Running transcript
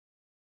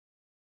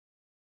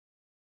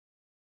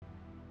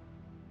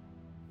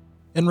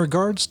In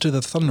regards to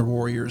the Thunder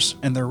Warriors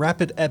and their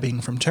rapid ebbing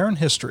from Terran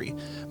history,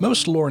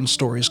 most lore and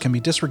stories can be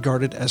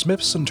disregarded as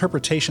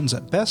misinterpretations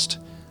at best,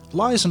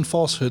 lies and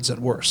falsehoods at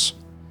worst.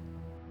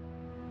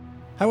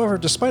 However,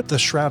 despite the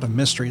shroud of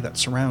mystery that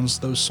surrounds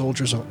those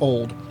soldiers of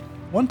old,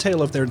 one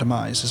tale of their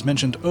demise is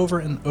mentioned over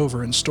and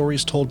over in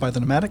stories told by the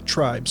nomadic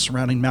tribes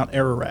surrounding Mount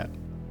Ararat.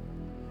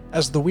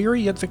 As the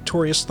weary yet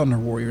victorious Thunder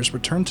Warriors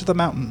returned to the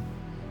mountain,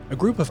 a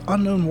group of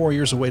unknown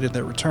warriors awaited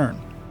their return.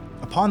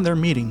 Upon their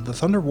meeting, the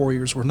Thunder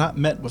Warriors were not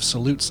met with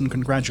salutes and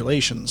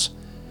congratulations,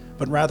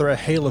 but rather a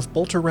hail of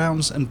bolter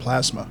rounds and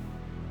plasma.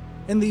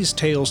 In these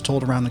tales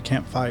told around the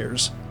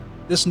campfires,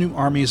 this new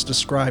army is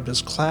described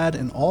as clad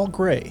in all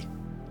gray,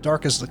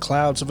 dark as the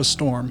clouds of a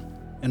storm,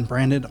 and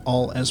branded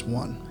all as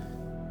one.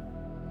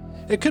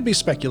 It could be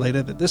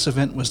speculated that this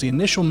event was the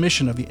initial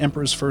mission of the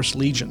Emperor's First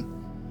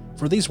Legion,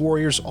 for these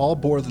warriors all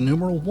bore the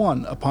numeral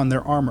 1 upon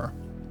their armor,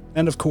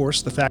 and of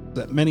course the fact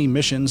that many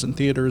missions and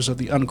theaters of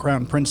the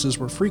uncrowned princes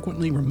were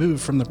frequently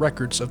removed from the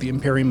records of the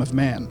Imperium of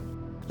Man.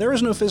 There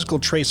is no physical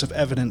trace of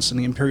evidence in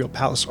the Imperial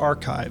Palace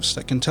archives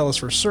that can tell us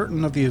for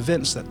certain of the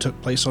events that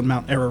took place on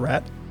Mount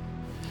Ararat.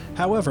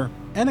 However,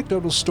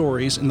 anecdotal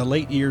stories in the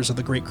late years of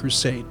the Great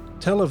Crusade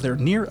tell of their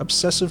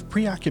near-obsessive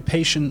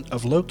preoccupation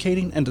of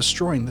locating and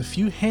destroying the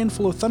few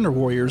handful of Thunder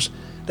Warriors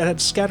that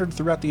had scattered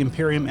throughout the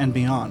Imperium and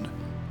beyond,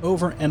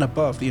 over and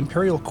above the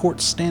Imperial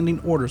Court's standing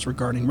orders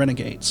regarding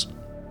renegades.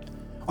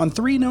 On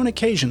 3 known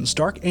occasions,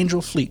 Dark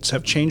Angel fleets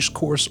have changed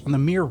course on the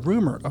mere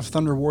rumor of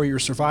Thunder Warrior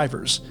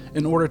survivors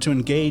in order to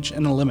engage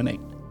and eliminate.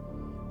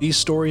 These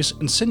stories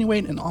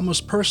insinuate an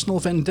almost personal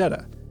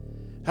vendetta.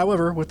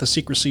 However, with the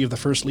secrecy of the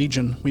First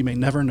Legion, we may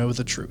never know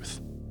the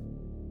truth.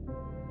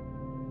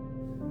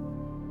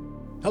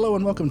 Hello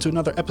and welcome to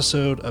another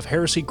episode of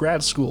Heresy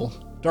Grad School,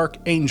 Dark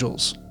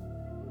Angels.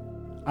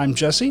 I'm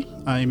Jesse.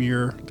 I'm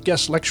your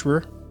guest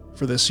lecturer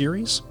for this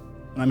series,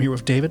 and I'm here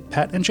with David,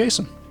 Pat, and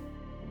Jason.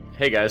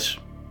 Hey guys.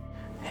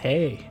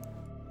 Hey.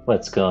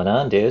 What's going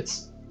on,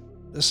 dudes?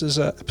 This is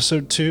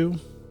episode 2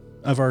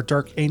 of our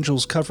Dark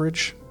Angels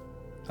coverage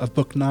of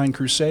Book 9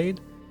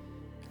 Crusade,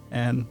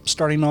 and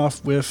starting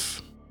off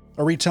with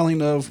a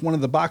retelling of one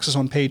of the boxes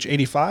on page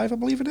 85, I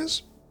believe it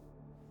is.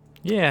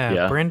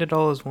 Yeah. Branded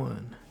all as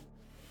one.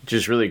 Which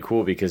is really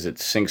cool because it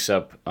syncs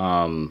up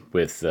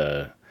with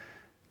the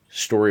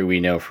story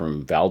we know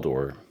from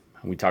Valdor.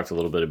 We talked a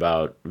little bit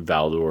about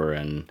Valdor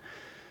and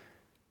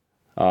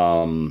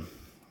a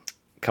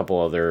couple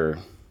other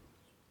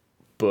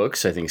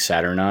books. I think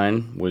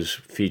Saturnine was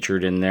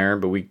featured in there,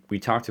 but we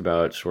talked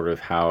about sort of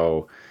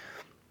how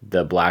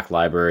the Black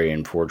Library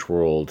and Forge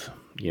World,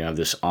 have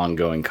this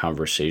ongoing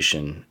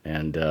conversation,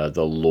 and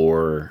the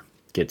lore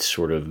gets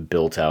sort of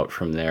built out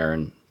from there.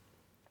 And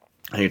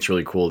I think it's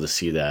really cool to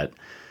see that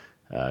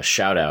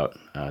shout out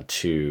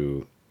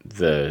to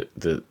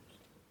the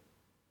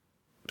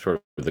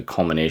sort of the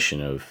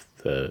culmination of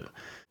the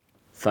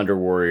Thunder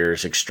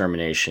Warriors'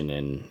 extermination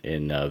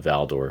in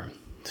Valdor.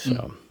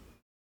 So,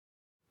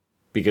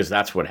 because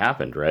that's what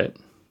happened, right?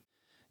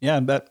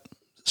 Yeah, that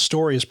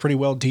story is pretty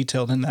well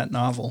detailed in that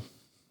novel.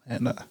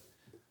 And like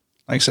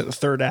I said, the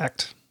third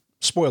act,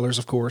 spoilers,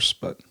 of course,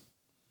 but...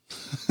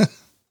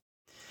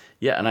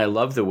 Yeah, and I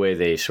love the way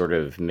they sort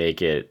of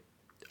make it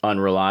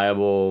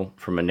unreliable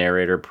from a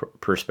narrator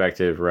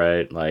perspective,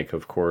 right? Like,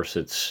 of course,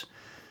 it's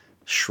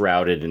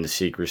shrouded in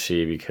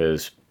secrecy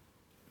because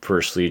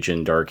First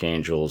Legion, Dark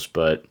Angels,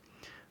 but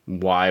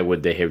why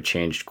would they have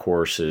changed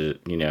courses,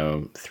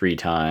 3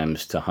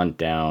 times to hunt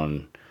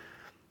down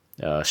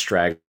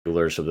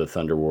stragglers of the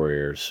Thunder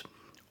Warriors?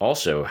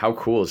 Also, how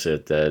cool is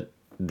it that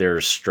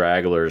there's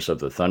stragglers of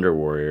the Thunder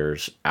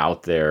Warriors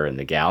out there in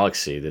the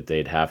galaxy that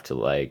they'd have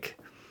to,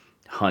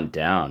 hunt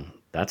down?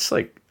 That's,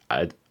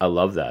 I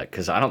love that,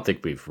 because I don't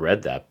think we've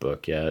read that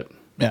book yet.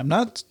 Yeah,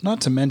 not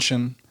to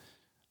mention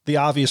the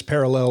obvious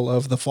parallel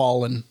of the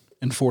Fallen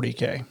in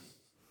 40K.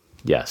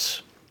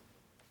 Yes.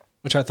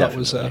 Which I thought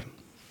was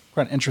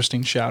quite an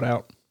interesting shout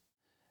out.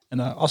 And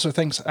also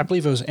thanks, I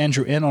believe it was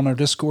Andrew N. on our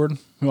Discord,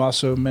 who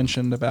also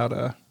mentioned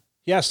about,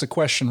 he asked a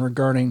question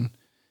regarding,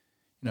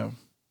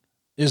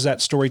 is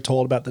that story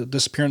told about the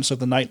disappearance of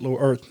the Night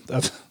Lord,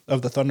 or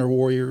of the Thunder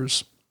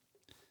Warriors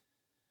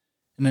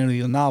in any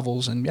of the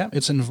novels? And yeah,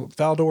 it's in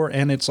Valdor,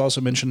 and it's also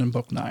mentioned in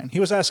Book 9. He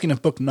was asking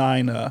if Book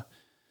 9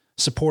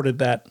 supported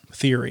that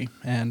theory,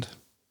 and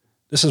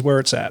this is where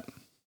it's at.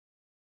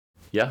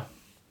 Yeah.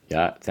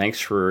 Yeah, thanks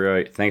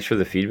for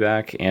the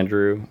feedback,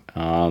 Andrew,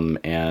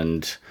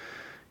 and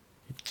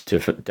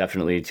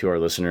definitely to our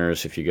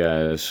listeners, if you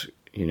guys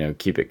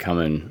keep it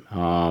coming.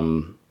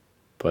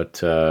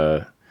 But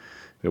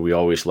we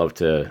always love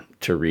to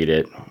read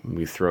it.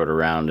 We throw it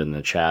around in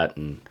the chat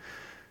and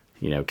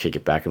kick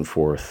it back and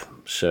forth.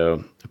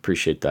 So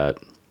appreciate that.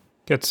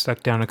 Get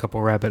stuck down a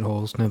couple rabbit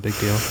holes, no big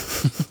deal.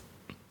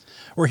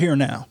 We're here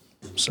now,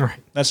 so right.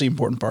 That's the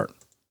important part.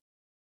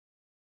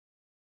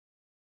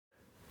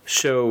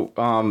 So,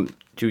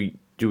 do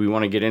we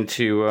want to get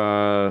into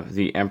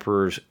the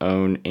Emperor's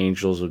Own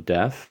Angels of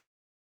Death?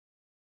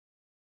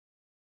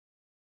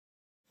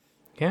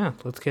 Yeah,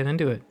 let's get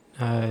into it.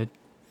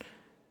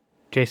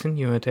 Jason,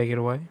 you want to take it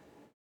away?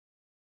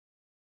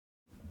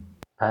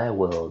 I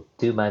will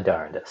do my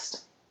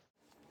darndest.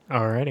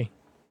 Alrighty.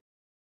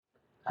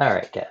 All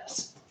right,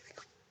 guys.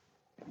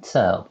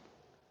 So,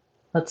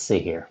 let's see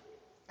here.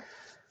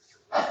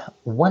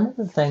 One of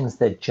the things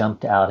that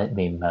jumped out at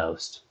me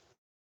most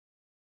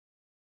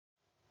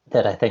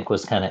that I think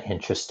was kind of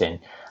interesting,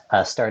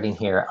 starting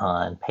here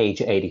on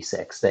page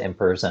 86, The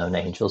Emperor's Own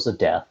Angels of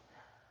Death,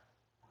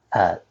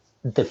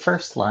 the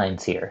first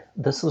lines here: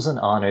 "This was an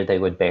honor they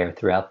would bear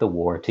throughout the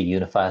war to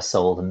unify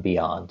soul and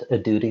beyond, a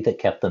duty that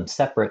kept them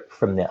separate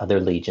from the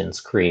other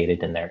legions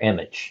created in their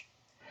image."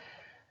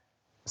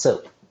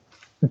 So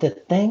the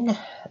thing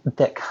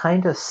that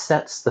kind of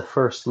sets the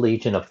First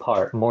Legion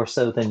apart, more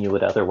so than you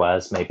would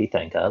otherwise maybe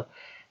think of,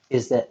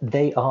 is that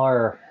they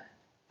are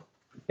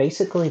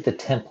basically the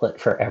template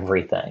for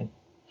everything.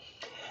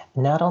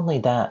 Not only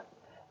that,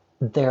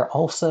 they're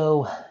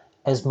also,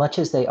 as much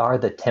as they are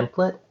the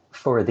template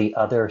for the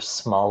other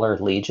smaller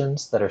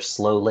legions that are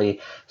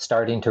slowly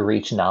starting to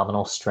reach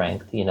nominal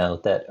strength,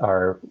 that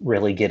are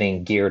really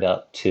getting geared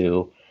up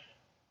to,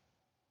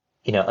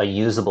 a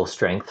usable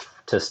strength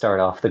to start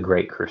off the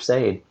Great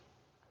Crusade,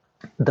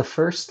 the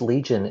First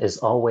Legion is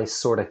always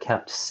sort of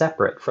kept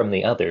separate from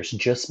the others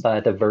just by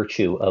the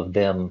virtue of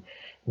them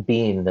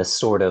being this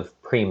sort of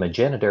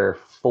primogenitor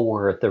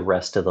for the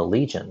rest of the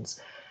legions.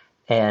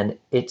 And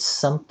it's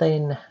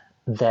something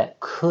that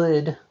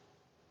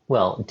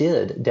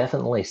did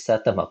definitely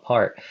set them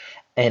apart.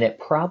 And it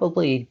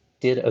probably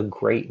did a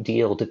great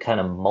deal to kind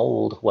of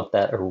mold what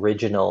that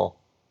original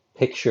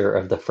picture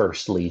of the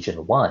First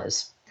Legion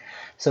was.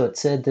 So it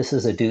said this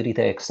is a duty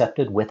they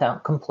accepted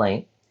without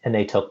complaint, and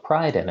they took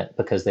pride in it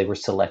because they were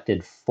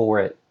selected for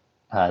it,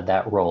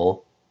 that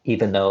role,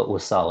 even though it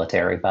was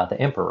solitary by the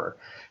Emperor.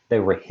 They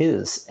were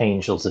his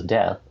Angels of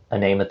Death, a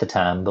name at the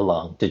time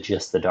belonged to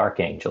just the Dark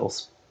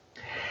Angels.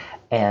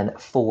 And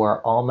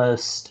for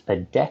almost a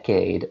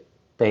decade,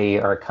 they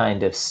are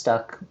kind of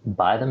stuck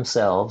by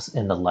themselves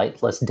in the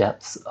lightless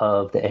depths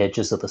of the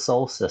edges of the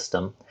Sol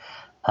system,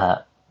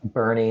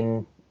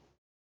 burning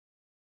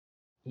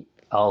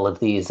all of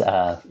these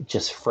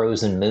just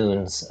frozen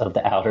moons of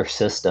the outer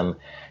system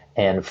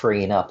and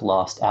freeing up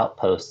lost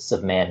outposts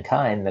of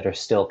mankind that are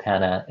still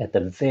kind of at the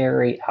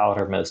very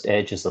outermost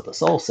edges of the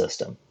Sol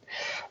system.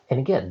 And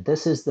again,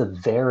 this is the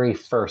very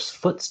first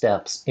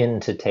footsteps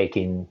into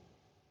taking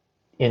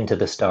into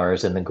the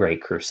stars in the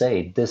Great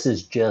Crusade. This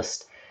is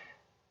just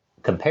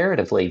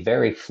comparatively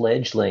very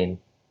fledgling,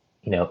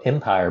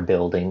 empire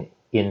building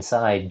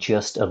inside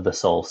just of the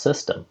Sol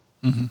system.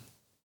 Mm-hmm.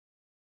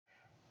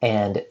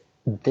 And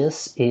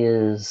this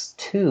is,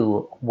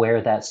 too, where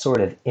that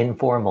sort of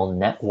informal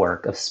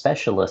network of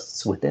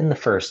specialists within the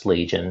First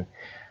Legion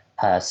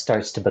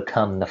starts to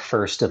become the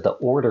first of the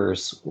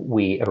orders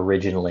we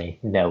originally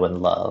know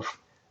and love,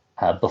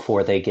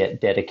 before they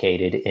get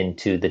dedicated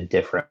into the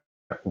different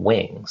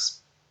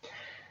wings.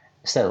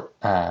 So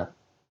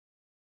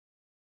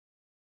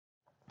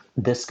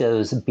this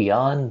goes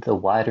beyond the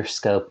wider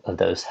scope of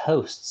those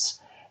hosts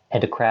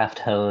and a craft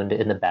honed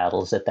in the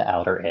battles at the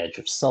outer edge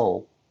of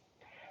Sol.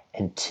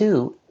 And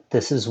two,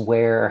 this is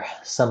where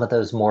some of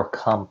those more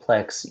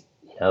complex,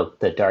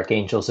 the Dark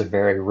Angels are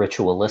very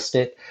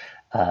ritualistic.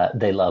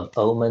 They love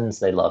omens,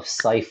 they love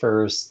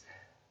ciphers,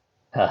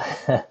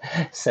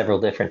 several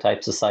different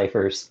types of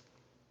ciphers.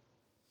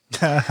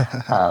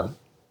 I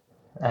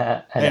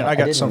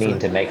didn't mean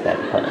to make that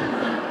pun.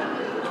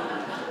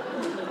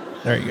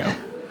 There you go.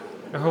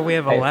 Oh, we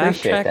have a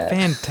laugh track? That.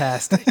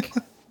 Fantastic.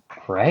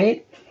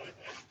 Right?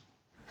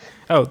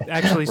 Oh,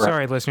 actually,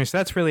 sorry, listeners.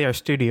 That's really our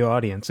studio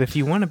audience. If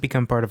you want to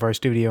become part of our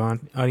studio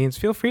audience,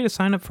 feel free to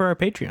sign up for our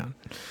Patreon.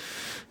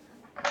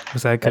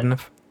 Was that good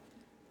enough?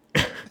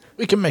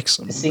 We can make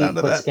some out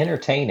of what's that.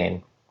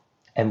 Entertaining,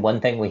 and one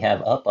thing we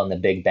have up on the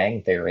Big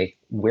Bang Theory,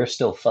 we're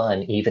still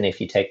fun even if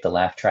you take the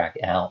laugh track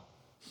out.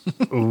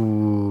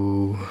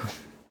 Ooh.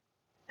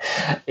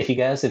 If you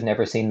guys have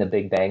never seen the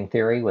Big Bang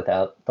Theory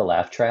without the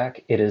laugh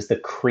track, it is the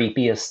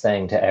creepiest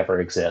thing to ever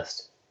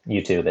exist.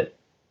 YouTube it.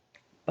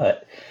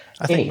 But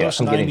I think most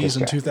 90s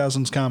and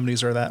 2000s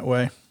comedies are that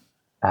way.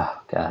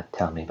 Oh, God,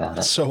 tell me about it.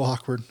 It's so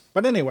awkward.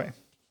 But anyway.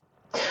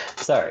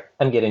 Sorry,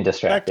 I'm getting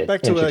distracted.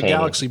 Back to a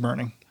galaxy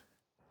burning.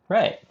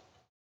 Right.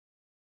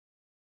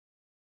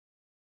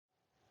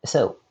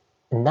 So,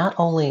 not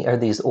only are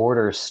these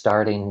orders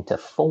starting to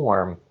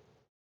form,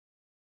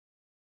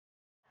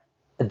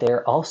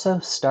 they're also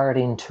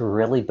starting to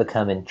really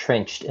become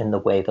entrenched in the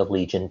way the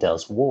Legion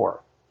does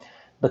war.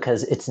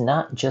 Because it's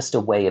not just a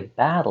way of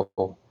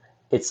battle,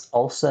 it's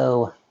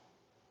also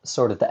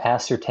sort of the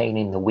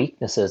ascertaining the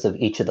weaknesses of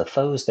each of the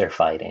foes they're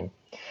fighting.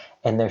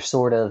 And they're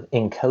sort of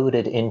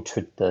encoded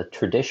into the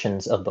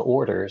traditions of the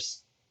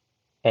orders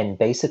and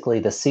basically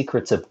the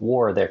secrets of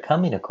war they're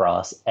coming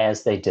across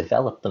as they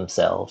develop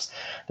themselves.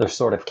 They're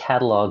sort of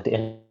cataloged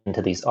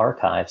into these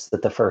archives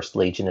that the First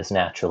Legion is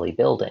naturally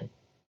building.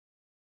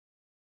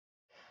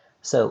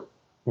 So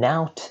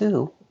now,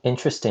 too,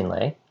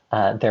 interestingly,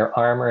 their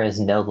armor is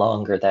no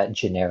longer that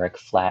generic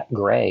flat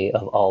gray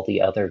of all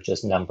the other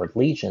just numbered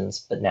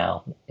legions, but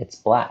now it's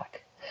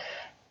black.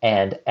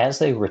 And as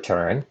they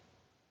return,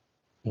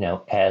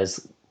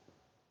 as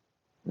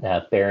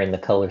bearing the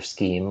color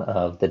scheme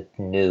of the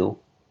new,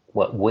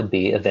 what would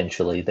be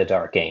eventually the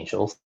Dark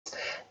Angels,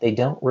 they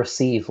don't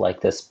receive like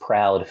this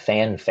proud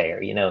fanfare.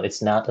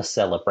 It's not a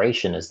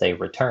celebration as they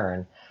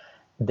return.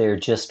 They're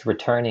just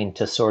returning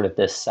to sort of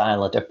this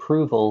silent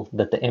approval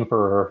that the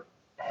Emperor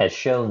has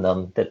shown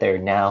them, that they're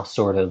now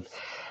sort of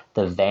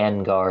the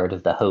vanguard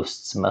of the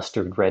hosts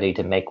mustered ready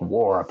to make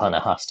war upon a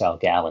hostile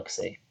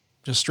galaxy.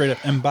 Just straight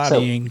up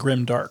embodying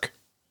grimdark.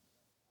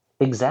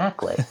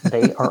 Exactly.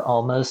 They are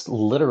almost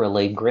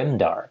literally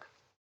grimdark.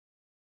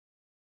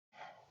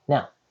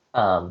 Now,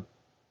 a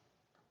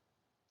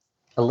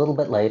little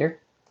bit later,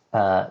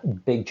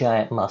 big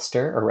giant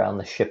muster around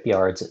the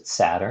shipyards at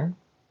Saturn.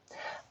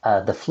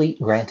 The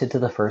fleet granted to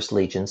the First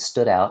Legion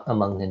stood out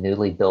among the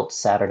newly built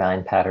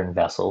Saturnine pattern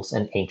vessels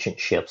and ancient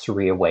ships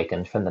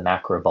reawakened from the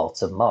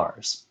macrovaults of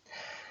Mars.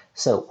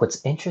 So what's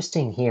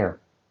interesting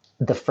here,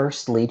 the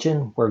First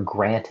Legion were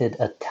granted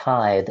a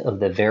tithe of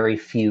the very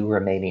few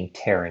remaining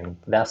Terran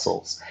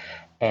vessels.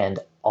 And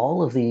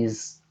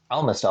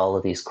almost all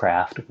of these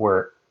craft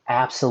were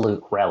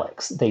absolute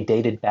relics. They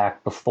dated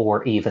back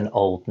before even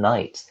Old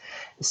Knights.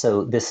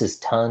 So this is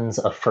tons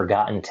of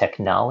forgotten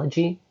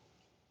technology.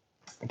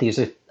 These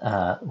are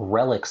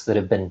relics that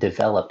have been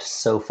developed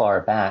so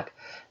far back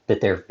that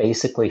they're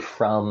basically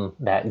from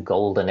that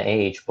golden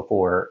age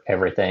before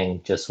everything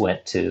just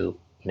went to,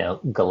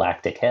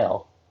 galactic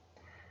hell.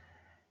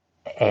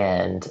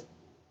 And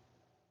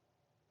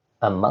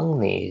among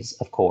these,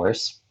 of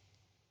course,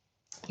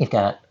 you've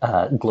got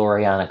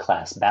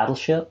Gloriana-class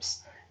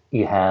battleships,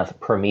 you have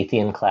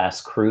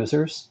Promethean-class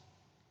cruisers,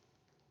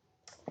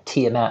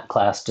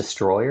 Tiamat-class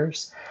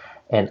destroyers,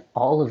 and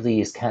all of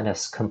these kind of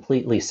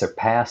completely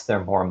surpass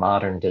their more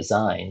modern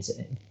designs.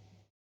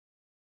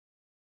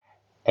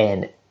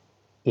 And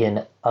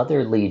in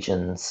other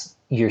legions,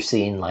 you're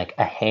seeing like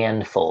a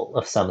handful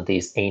of some of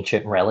these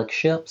ancient relic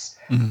ships,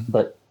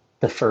 but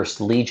the First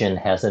Legion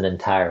has an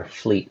entire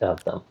fleet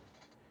of them.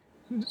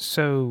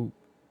 So,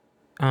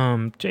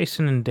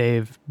 Jason and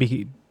Dave,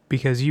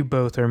 because you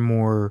both are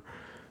more,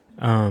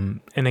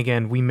 and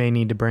again, we may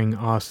need to bring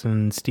Austin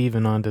and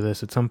Steven onto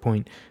this at some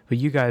point, but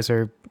you guys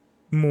are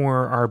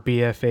more our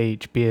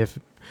BFH,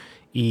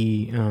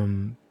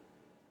 BFE,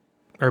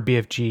 or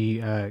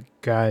BFG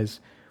guys.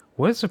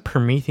 What is a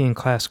Promethean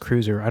class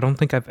cruiser? I don't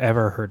think I've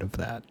ever heard of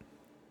that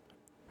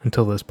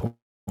until this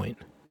point.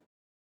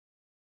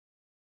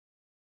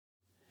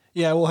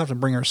 Yeah, we'll have to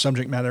bring our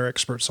subject matter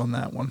experts on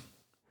that one.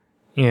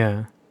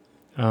 Yeah.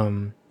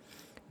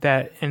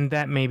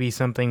 That may be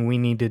something we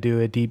need to do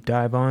a deep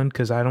dive on,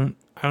 because I don't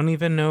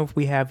even know if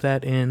we have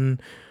that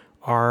in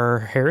our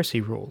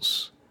Heresy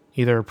rules.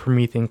 Either a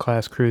Promethean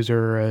class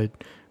cruiser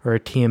or a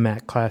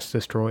Tiamat class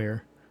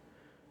destroyer.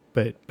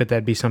 But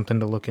that'd be something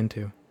to look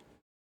into.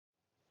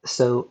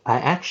 So I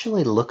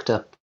actually looked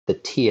up the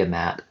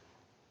Tiamat.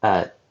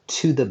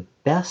 To the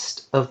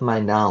best of my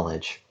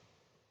knowledge,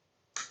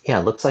 yeah,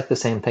 it looks like the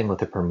same thing with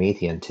the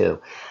Promethean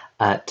too.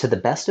 To the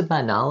best of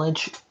my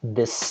knowledge,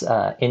 this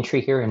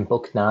entry here in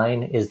Book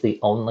 9 is the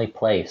only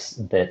place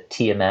that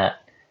Tiamat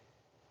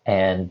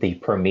and the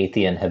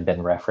Promethean have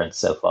been referenced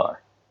so far.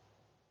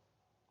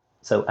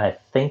 So I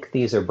think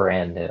these are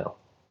brand new.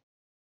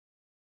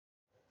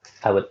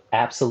 I would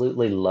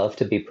absolutely love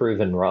to be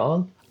proven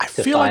wrong. I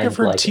feel like I've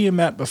heard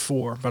Tiamat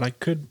before, but I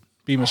could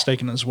be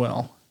mistaken as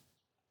well.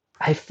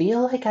 I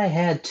feel like I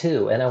had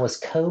too, and I was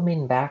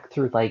combing back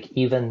through I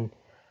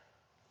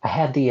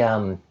had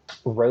the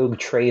Rogue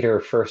Trader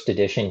first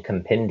edition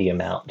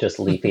compendium out, just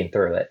leaping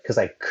through it, because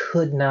I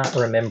could not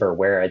remember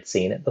where I'd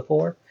seen it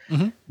before.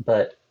 Mm-hmm.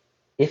 But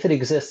if it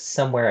exists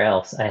somewhere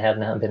else, I have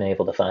not been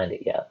able to find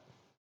it yet.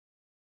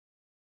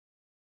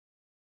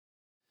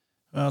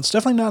 It's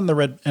definitely not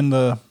in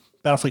the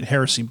Battlefleet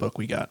Heresy book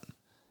we got.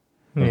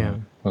 Yeah.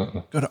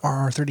 Mm-mm. Go to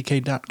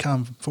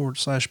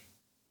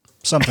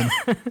rr30k.com/something.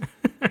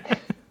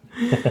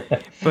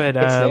 It's But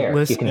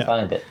there. You can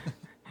find it.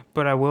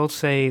 But I will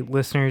say,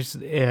 listeners,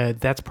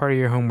 that's part of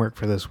your homework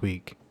for this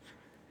week.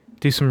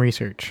 Do some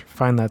research.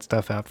 Find that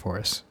stuff out for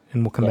us,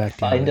 and we'll come back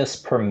to it. Find us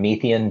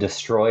Promethean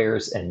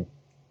destroyers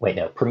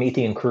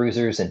Promethean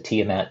cruisers and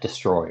Tiamat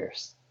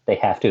destroyers. They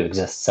have to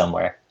exist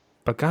somewhere.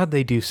 But God,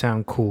 they do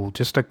sound cool.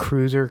 Just a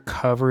cruiser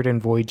covered in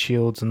void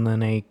shields, and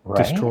then a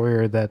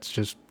destroyer that's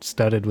just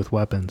studded with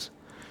weapons.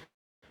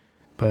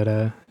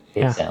 But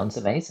it sounds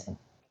amazing.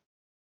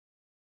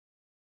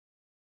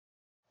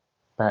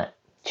 But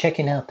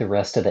checking out the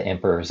rest of the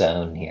Emperor's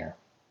Own here.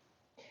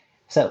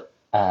 So,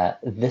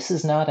 this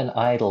is not an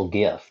idle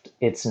gift.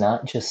 It's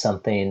not just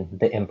something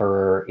the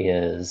Emperor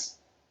is,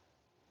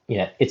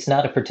 it's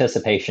not a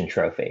participation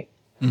trophy.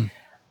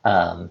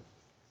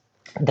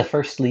 The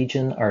First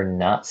Legion are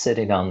not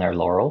sitting on their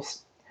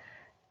laurels.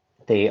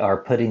 They are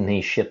putting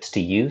these ships to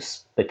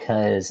use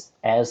because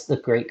as the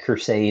Great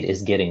Crusade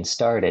is getting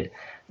started,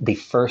 the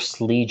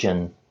First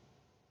Legion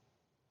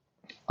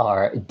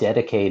are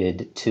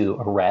dedicated to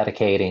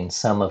eradicating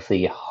some of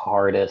the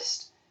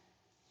hardest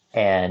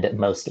and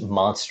most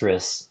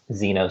monstrous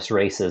Xenos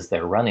races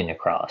they're running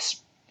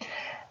across.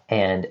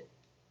 And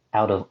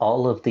out of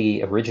all of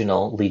the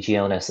original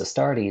Legiones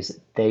Astartes,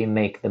 they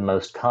make the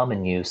most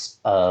common use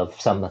of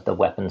some of the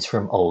weapons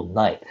from Old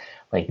Knight,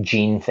 like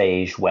gene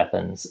phage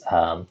weapons,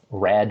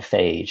 rad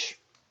phage,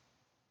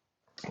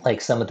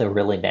 like some of the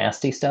really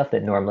nasty stuff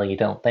that normally you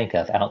don't think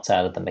of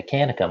outside of the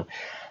Mechanicum.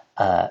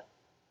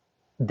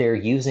 They're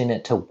using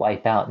it to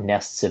wipe out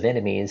nests of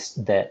enemies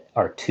that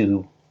are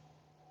too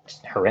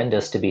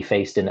horrendous to be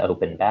faced in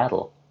open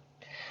battle.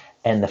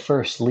 And the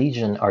First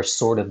Legion are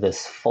sort of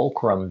this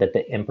fulcrum that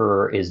the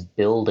Emperor is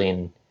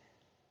building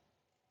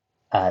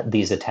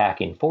these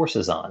attacking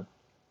forces on.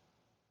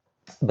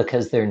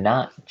 Because they're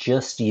not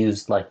just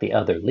used like the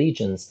other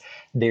legions,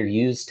 they're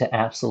used to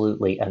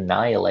absolutely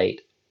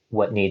annihilate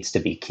what needs to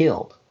be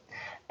killed.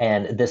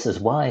 And this is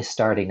why,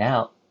 starting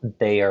out,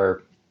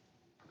 their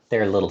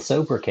little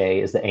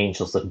sobriquet is the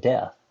Angels of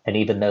Death. And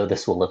even though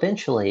this will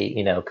eventually,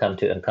 come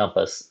to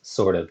encompass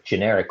sort of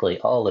generically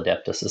all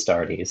Adeptus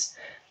Astartes,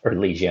 or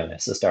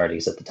Legiones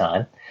Astartes at the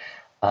time,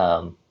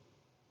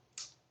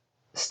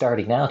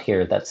 starting out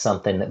here, that's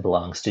something that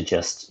belongs to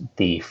just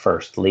the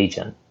First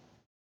Legion.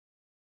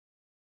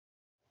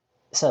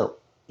 So,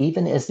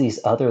 even as these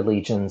other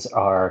legions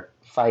are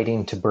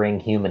fighting to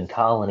bring human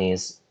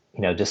colonies,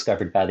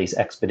 discovered by these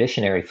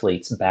expeditionary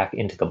fleets back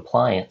into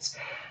compliance,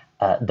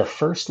 the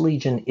First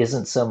Legion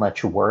isn't so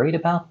much worried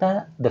about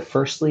that. The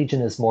First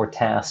Legion is more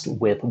tasked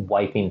with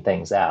wiping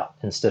things out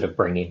instead of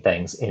bringing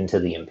things into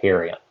the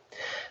Imperium.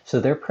 So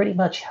they're pretty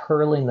much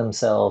hurling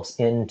themselves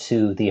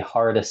into the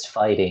hardest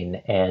fighting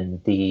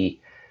and the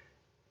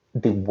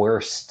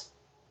worst,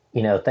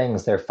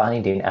 things they're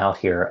finding out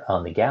here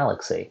on the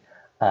galaxy.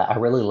 I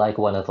really like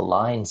one of the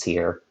lines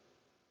here.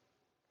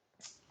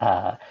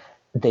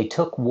 They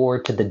took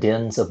war to the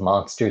dens of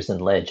monsters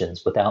and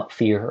legends without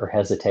fear or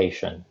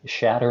hesitation,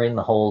 shattering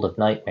the hold of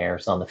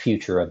nightmares on the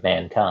future of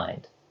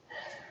mankind.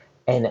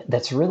 And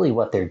that's really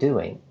what they're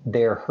doing.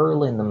 They're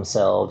hurling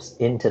themselves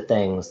into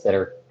things that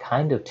are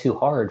kind of too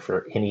hard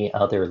for any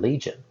other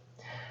legion.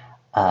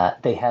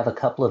 They have a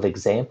couple of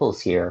examples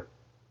here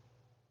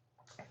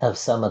of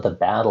some of the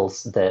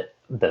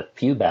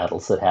few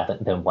battles that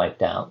haven't been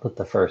wiped out, that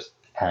the first,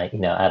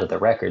 out of the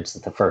records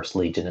that the First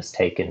Legion has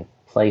taken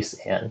place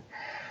in.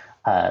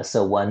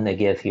 So one they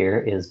give here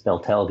is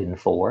Beltelgen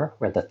 4,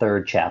 where the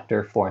third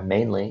chapter, formed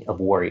mainly of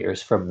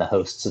warriors from the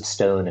hosts of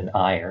stone and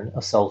iron,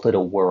 assaulted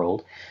a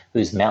world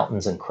whose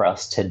mountains and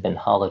crusts had been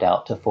hollowed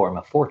out to form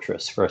a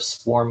fortress for a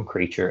swarm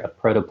creature of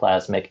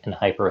protoplasmic and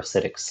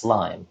hyperacidic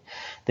slime,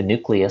 the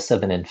nucleus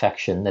of an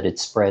infection that had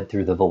spread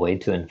through the void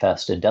to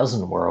infest a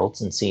dozen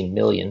worlds and seen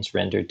millions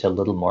rendered to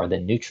little more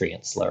than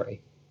nutrient slurry.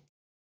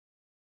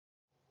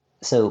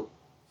 So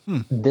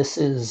this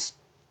is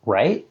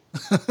right.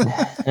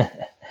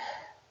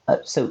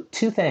 So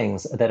two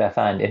things that I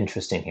find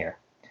interesting here.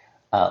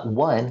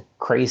 One,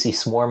 crazy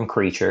swarm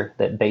creature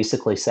that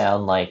basically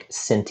sound like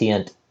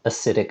sentient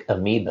acidic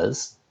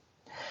amoebas.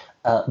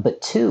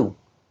 But two,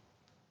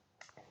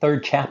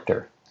 third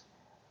chapter.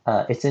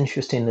 It's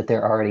interesting that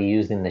they're already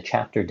using the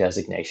chapter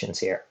designations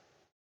here.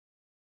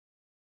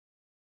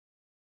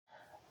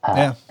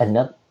 Yeah.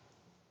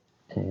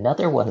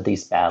 Another one of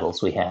these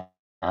battles we have,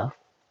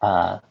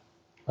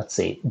 let's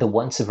see, the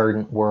once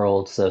verdant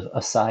worlds of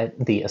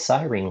the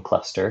Asirene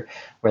cluster,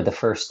 where the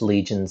First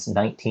Legion's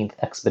 19th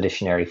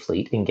Expeditionary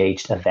Fleet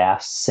engaged a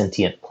vast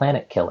sentient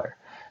planet killer,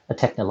 a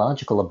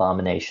technological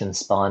abomination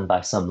spawned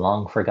by some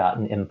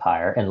long-forgotten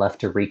empire and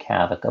left to wreak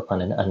havoc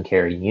upon an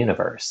uncaring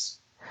universe.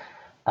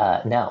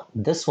 Now,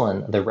 this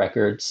one, the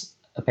records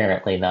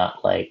apparently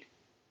not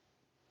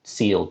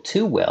sealed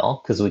too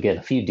well, because we get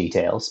a few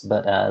details,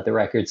 but the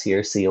records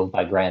here sealed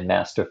by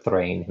Grandmaster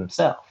Thrain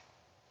himself.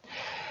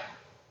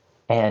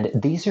 And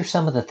these are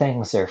some of the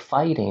things they're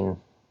fighting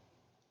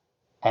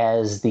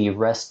as the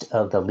rest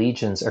of the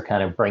legions are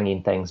kind of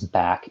bringing things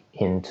back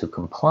into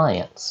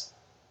compliance.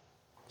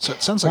 So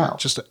it sounds like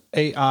just an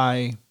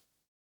AI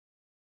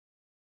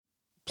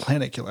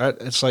planet killer.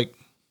 It's like...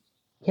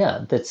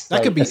 Yeah,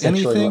 that could be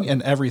anything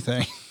and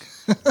everything.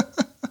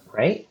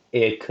 Right?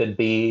 It could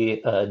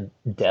be a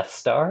Death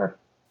Star,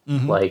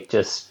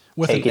 just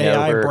with taking an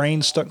AI over.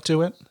 Brain stuck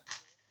to it.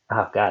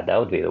 Oh, God, that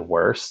would be the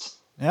worst.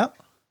 Yeah.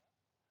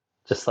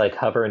 Just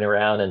hovering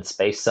around in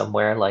space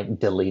somewhere,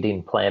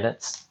 deleting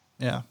planets.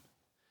 Yeah.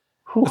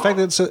 Whew. The fact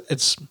that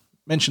it's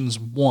mentions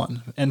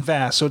one and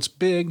vast, so it's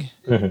big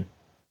and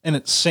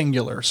it's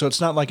singular, so it's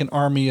not like an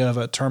army of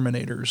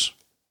Terminators.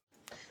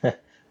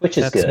 Which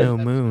is good. That's no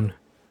moon.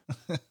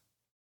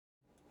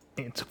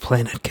 It's a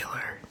planet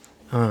killer.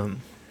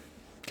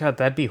 God,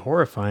 that'd be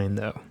horrifying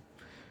though.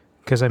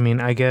 Because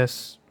I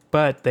guess,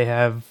 but they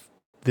have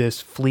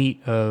this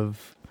fleet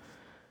of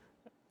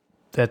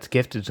that's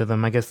gifted to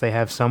them. I guess they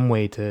have some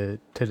way to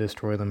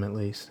destroy them at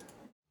least.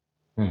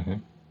 Mm-hmm.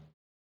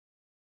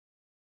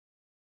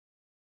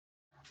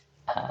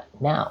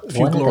 Now, a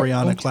few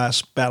Gloriana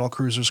class battle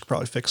cruisers could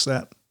probably fix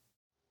that.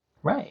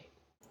 Right.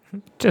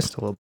 Just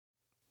a little.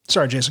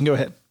 Sorry, Jason, go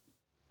ahead.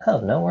 Oh,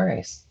 no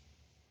worries.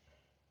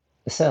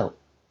 So,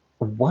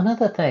 one of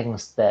the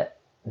things that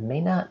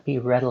may not be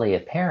readily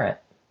apparent,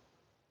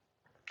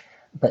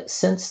 But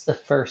since the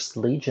First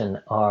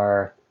Legion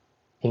are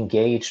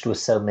engaged with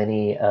so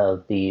many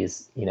of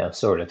these,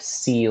 sort of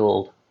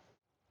sealed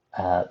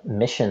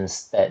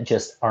missions that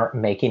just aren't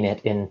making it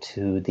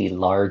into the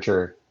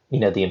larger,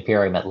 the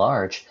Imperium at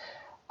large,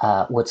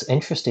 what's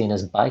interesting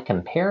is by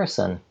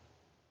comparison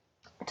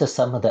to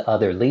some of the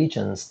other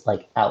legions,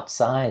 like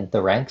outside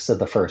the ranks of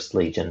the First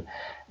Legion,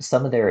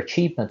 some of their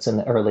achievements in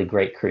the early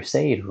Great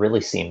Crusade really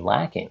seem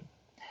lacking.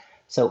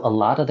 So a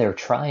lot of their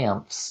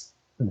triumphs,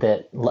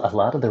 that a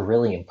lot of the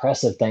really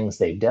impressive things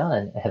they've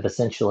done have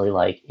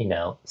essentially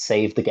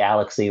saved the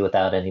galaxy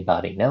without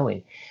anybody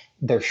knowing.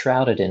 They're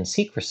shrouded in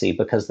secrecy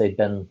because they've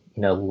been,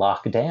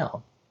 locked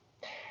down.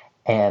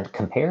 And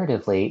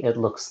comparatively, it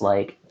looks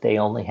like they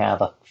only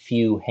have a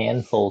few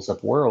handfuls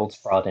of worlds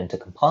brought into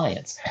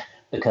compliance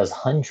because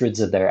hundreds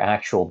of their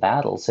actual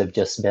battles have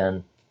just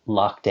been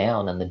locked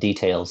down and the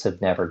details have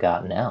never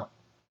gotten out.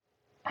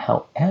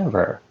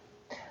 However,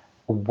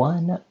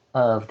 one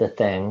of the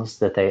things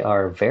that they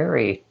are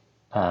very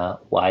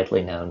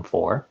widely known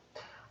for,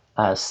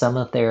 some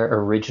of their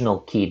original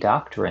key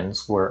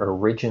doctrines were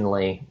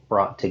originally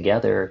brought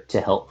together to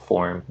help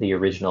form the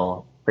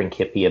original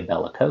Principia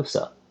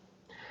Bellicosa.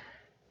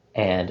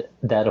 And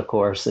that, of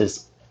course,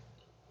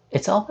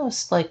 it's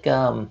almost like,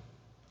 kind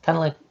of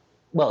like,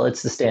 well,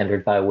 it's the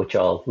standard by which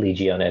all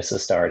Legiones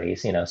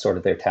Astartes, sort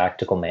of their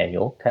tactical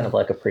manual, kind of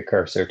like a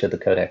precursor to the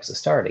Codex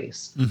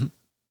Astartes. Mm-hmm.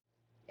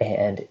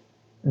 And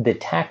the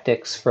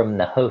tactics from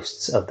the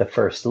hosts of the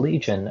First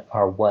Legion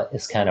are what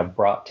is kind of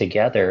brought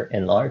together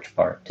in large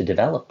part to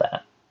develop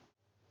that.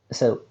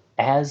 So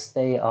as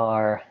they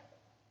are,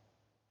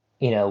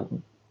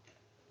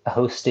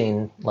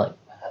 hosting,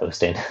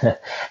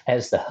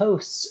 as the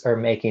hosts are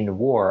making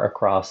war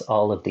across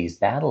all of these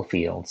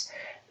battlefields,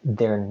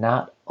 they're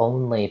not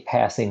only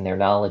passing their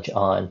knowledge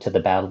on to the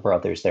battle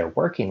brothers they're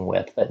working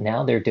with, but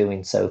now they're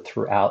doing so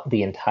throughout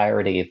the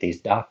entirety of these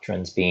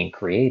doctrines being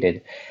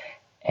created.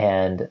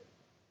 And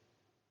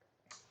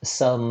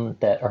some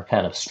that are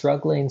kind of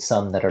struggling,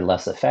 some that are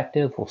less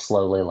effective will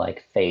slowly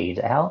fade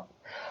out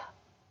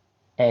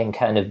and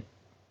kind of,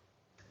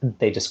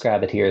 they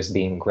describe it here as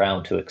being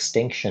ground to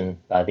extinction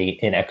by the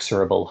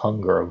inexorable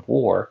hunger of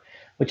war,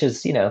 which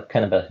is,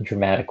 kind of a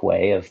dramatic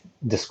way of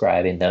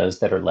describing those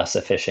that are less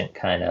efficient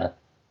kind of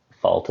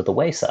fall to the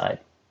wayside.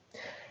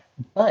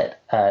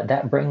 But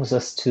that brings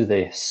us to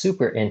the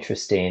super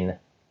interesting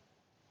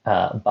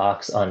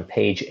box on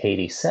page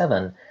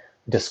 87,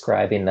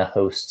 describing the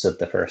hosts of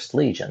the First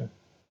Legion.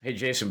 Hey,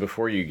 Jason,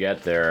 before you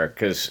get there,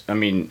 because,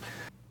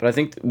 but I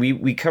think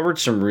we covered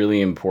some really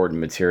important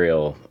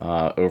material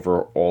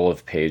over all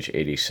of page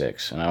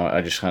 86, and I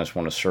just kind of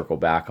want to circle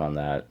back on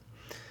that.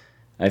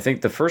 I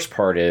think the first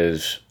part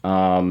is,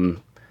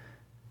 the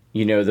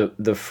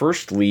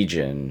First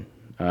Legion,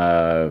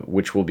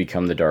 which will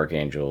become the Dark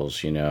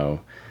Angels,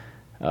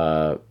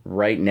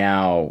 right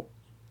now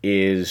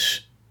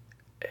is,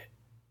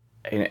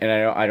 and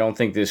I don't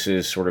think this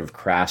is sort of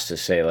crass to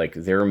say,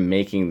 they're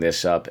making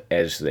this up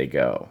as they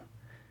go.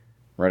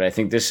 Right, I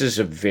think this is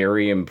a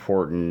very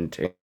important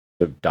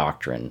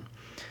doctrine.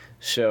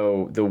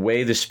 So the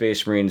way the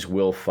Space Marines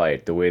will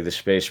fight, the way the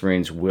Space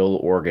Marines will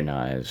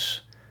organize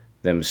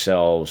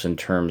themselves in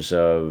terms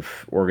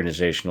of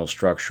organizational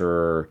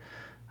structure,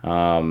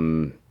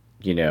 taxonomy,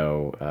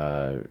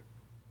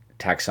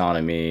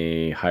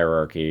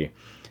 hierarchy,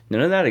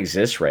 none of that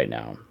exists right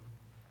now.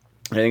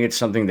 I think it's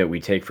something that we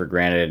take for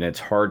granted, and it's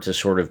hard to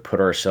sort of put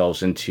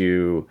ourselves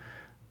into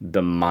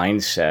the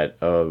mindset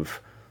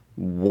of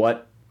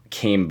what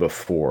came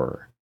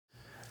before.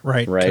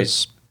 Right.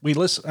 Because we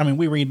listen,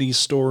 we read these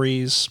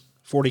stories,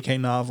 40K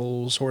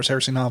novels, Horus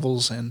Heresy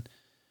novels, and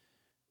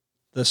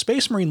the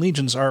Space Marine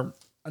Legions are,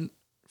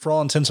 for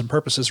all intents and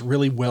purposes,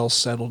 really well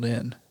settled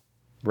in.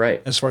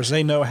 Right. As far as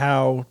they know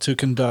how to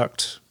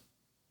conduct,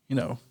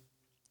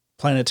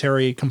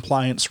 planetary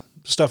compliance,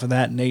 stuff of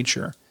that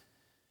nature.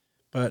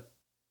 But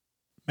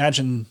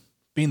imagine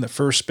being the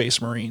first Space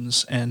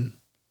Marines and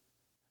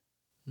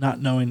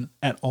not knowing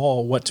at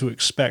all what to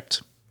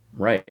expect.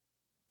 Right.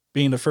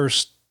 Being the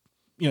first,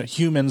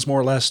 humans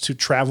more or less to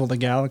travel the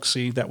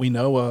galaxy that we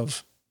know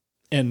of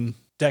in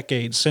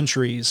decades,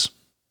 centuries,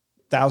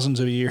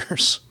 thousands of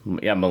years.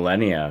 Yeah,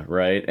 millennia,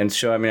 right? And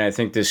so, I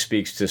think this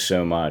speaks to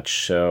so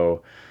much.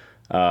 So,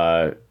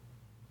 the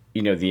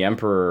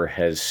Emperor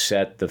has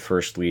set the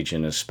First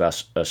Legion a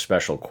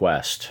special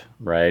quest,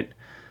 right?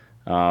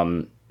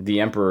 The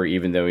Emperor,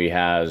 even though he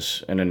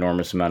has an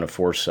enormous amount of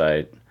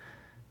foresight,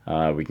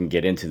 we can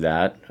get into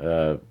that,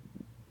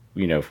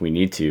 if we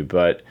need to,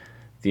 but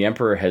the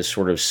Emperor has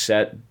sort of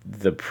set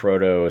the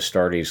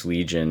Proto-Astartes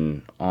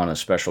Legion on a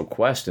special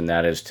quest, and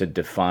that is to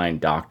define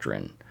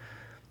doctrine.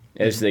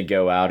 As they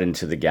go out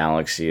into the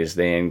galaxy, as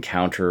they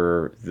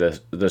encounter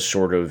the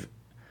sort of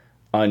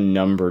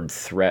unnumbered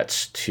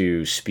threats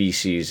to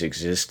species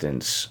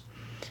existence,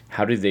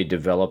 how do they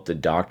develop the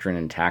doctrine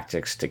and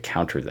tactics to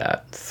counter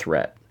that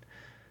threat?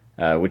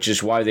 Which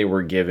is why they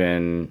were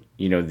given,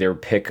 their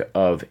pick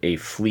of a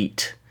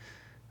fleet,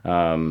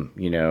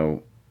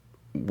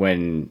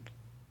 when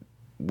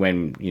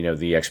when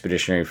the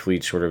expeditionary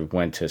fleet sort of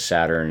went to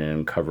Saturn and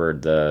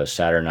uncovered the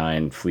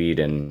Saturnine fleet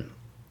and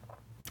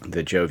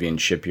the Jovian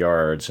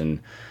shipyards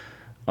and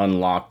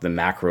unlocked the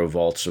macro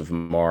vaults of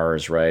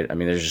Mars, right? I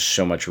mean, there's just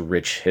so much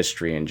rich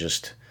history in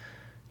just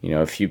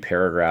a few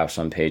paragraphs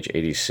on page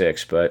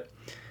 86, but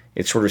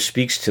it sort of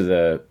speaks to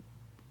the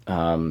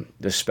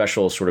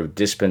special sort of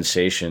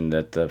dispensation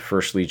that the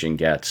First Legion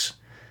gets.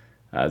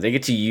 They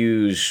get to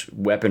use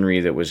weaponry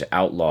that was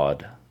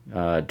outlawed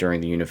during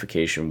the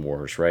Unification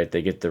Wars, right?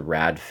 They get the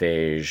rad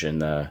phage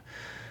and the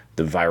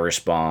virus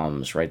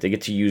bombs, right? They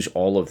get to use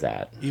all of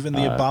that. Even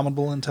the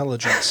abominable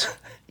intelligence.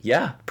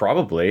 Yeah,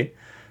 probably.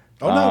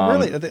 Oh no,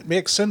 really? The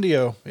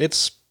Excendio.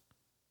 It's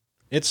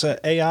an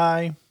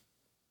AI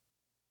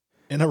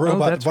in a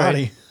robot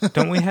body. Right.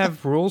 Don't we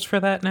have rules for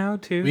that now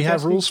too? We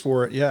have rules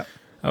for it. Yeah.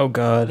 Oh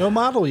God. No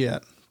model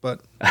yet,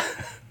 but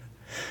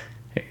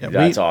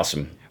that's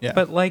awesome. Yeah.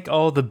 But like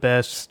all the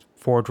best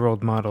Forge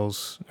World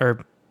models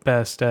or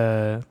best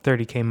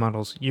 30K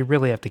models, you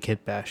really have to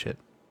kit bash it.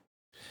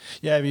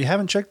 Yeah, if you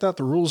haven't checked out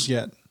the rules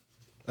yet,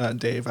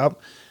 Dave,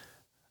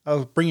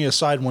 I'll bring you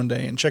aside one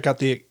day and check out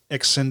the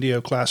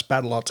Excendio class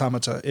Battle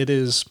Automata. It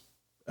is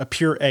a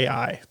pure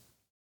AI.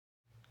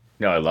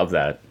 No, I love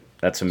that.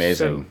 That's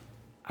amazing. So,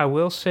 I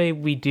will say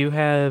we do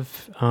have,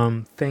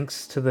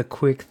 thanks to the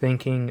quick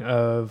thinking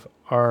of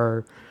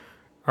our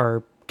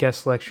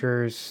guest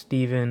lecturers,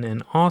 Stephen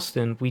and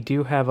Austin, we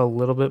do have a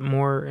little bit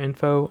more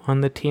info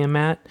on the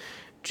Tiamat.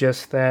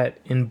 Just that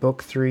in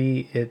Book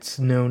 3, it's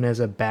known as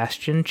a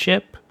Bastion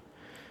ship.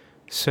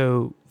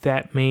 So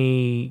that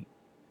may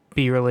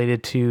be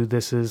related to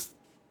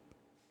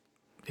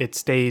it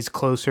stays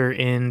closer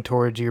in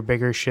towards your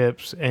bigger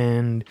ships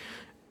and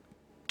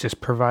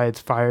just provides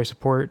fire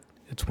support.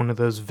 It's one of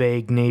those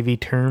vague Navy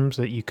terms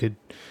that you could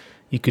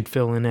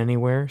fill in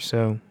anywhere.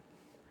 So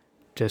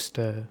just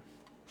a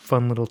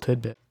fun little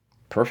tidbit.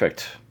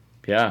 Perfect.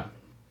 Yeah.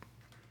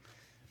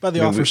 But the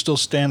offer still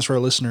stands for our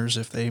listeners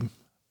if they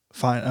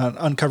find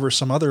uncover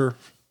some other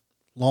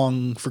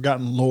long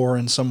forgotten lore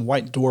in some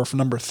white dwarf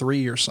number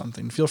 3 or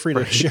something. Feel free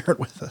to share it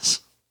with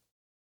us.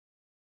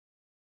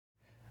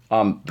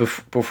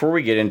 Before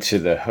we get into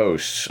the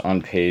hosts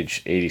on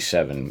page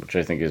 87, which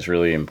I think is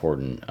really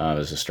important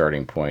as a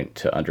starting point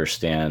to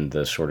understand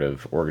the sort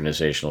of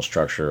organizational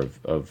structure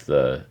of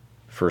the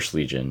First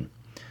Legion,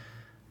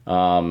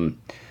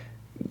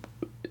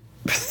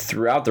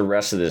 throughout the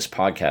rest of this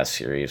podcast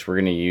series, we're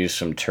going to use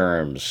some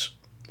terms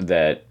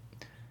that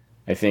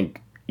I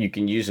think you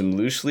can use them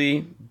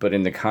loosely, but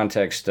in the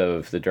context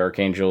of the Dark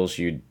Angels,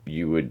 you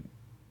would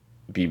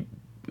be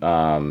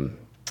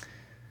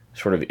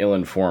sort of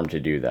ill-informed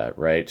to do that,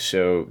 right?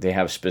 So they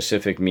have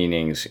specific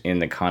meanings in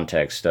the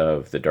context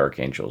of the Dark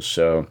Angels.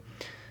 So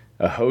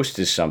a host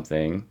is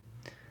something,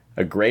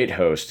 a great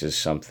host is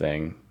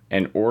something,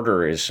 an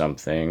order is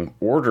something,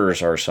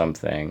 orders are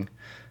something.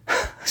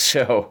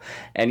 So,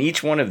 and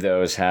each one of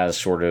those has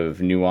sort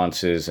of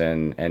nuances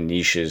and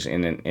niches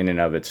in and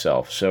of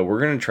itself. So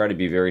we're going to try to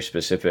be very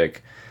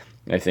specific,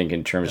 I think,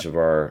 in terms of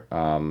our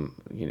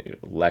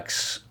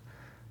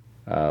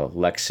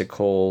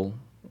lexical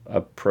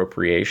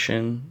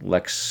appropriation.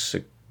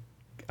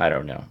 I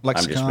don't know.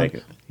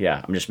 Lexicon.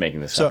 I'm just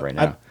making this up right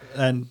now.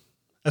 And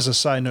as a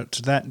side note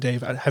to that,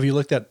 Dave, have you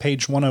looked at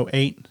page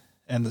 108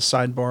 and the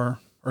sidebar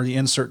or the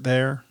insert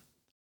there?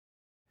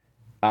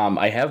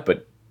 I have,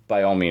 but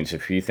by all means,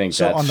 if you think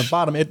so, on the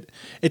bottom, it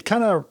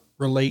kind of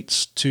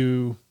relates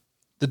to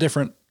the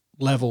different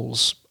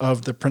levels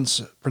of the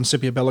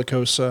Principia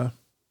Bellicosa,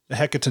 the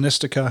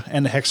Hecatonistica,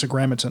 and the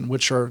Hexagrammaton,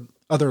 which are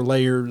other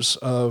layers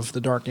of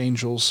the Dark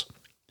Angels.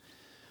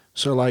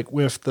 So, like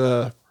with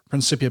the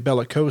Principia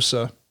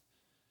Bellicosa,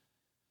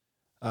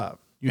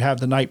 you have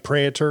the Knight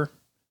Praetor,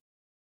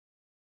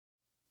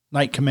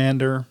 Knight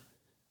Commander,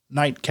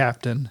 Knight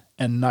Captain,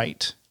 and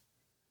Knight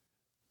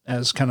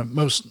as kind of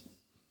most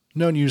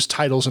known use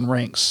titles and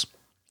ranks.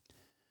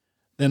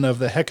 Then of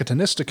the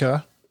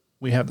Hecatonistica,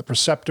 we have the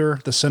Preceptor,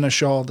 the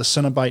Seneschal, the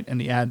Cenobite,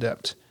 and the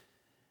Adept.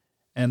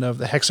 And of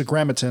the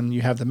Hexagrammaton,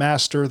 you have the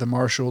Master, the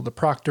Marshal, the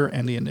Proctor,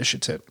 and the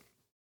Initiate.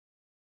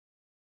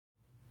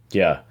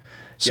 Yeah.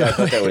 Yeah, I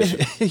thought that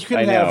was... you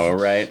can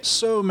have right?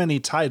 So many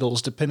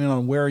titles depending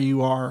on where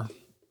you are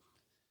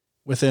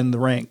within the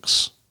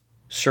ranks.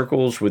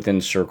 Circles within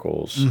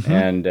circles,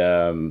 and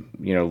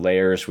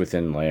layers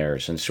within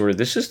layers, and sort of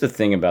this is the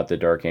thing about the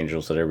Dark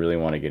Angels that I really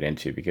want to get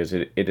into, because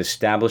it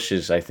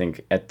establishes, I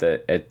think, at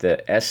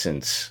the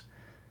essence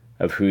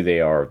of who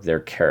they are, their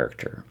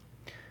character,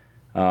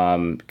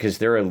 because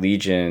they're a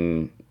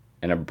legion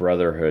and a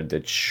brotherhood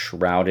that's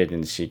shrouded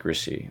in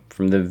secrecy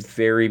from the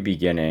very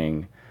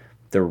beginning.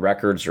 The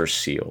records are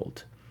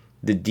sealed,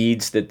 the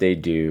deeds that they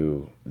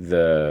do,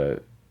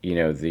 the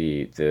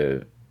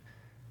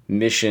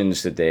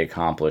missions that they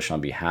accomplish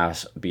on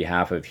behalf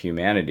of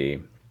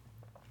humanity,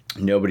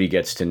 nobody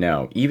gets to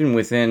know. Even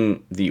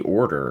within the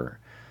Order,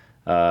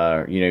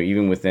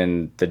 even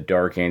within the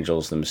Dark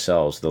Angels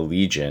themselves, the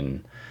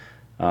Legion,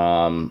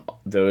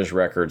 those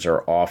records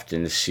are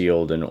often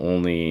sealed and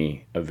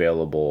only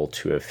available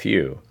to a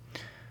few.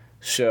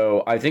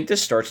 So I think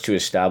this starts to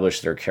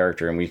establish their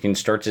character, and we can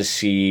start to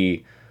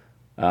see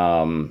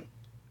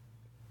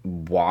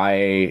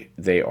why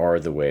they are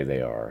the way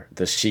they are,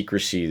 the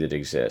secrecy that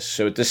exists.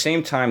 So at the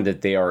same time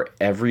that they are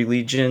every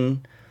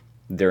legion,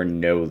 they're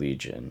no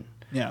legion.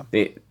 Yeah.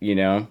 They,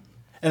 And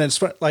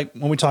it's like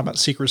when we talk about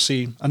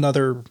secrecy,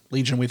 another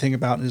legion we think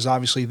about is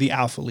obviously the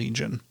Alpha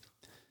Legion.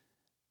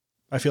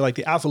 I feel like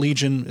the Alpha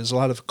Legion is a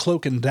lot of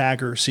cloak and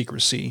dagger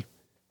secrecy.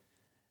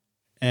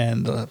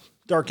 And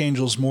Dark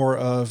Angel's more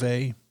of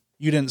a,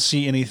 you didn't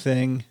see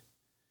anything,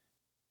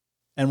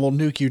 and we'll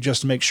nuke you just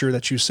to make sure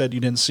that you said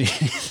you didn't see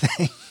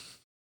anything.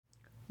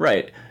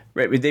 Right.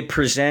 They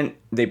present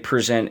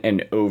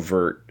an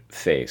overt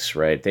face,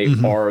 right? They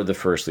are the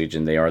First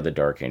Legion. They are the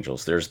Dark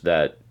Angels. There's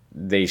that.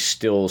 They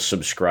still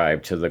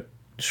subscribe to the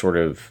sort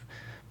of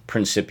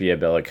Principia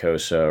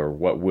Bellicosa, or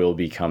what will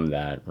become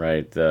that,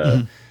 right?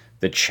 The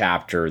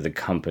chapter, the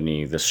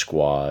company, the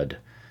squad.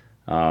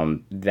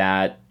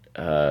 That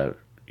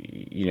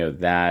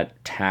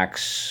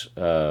task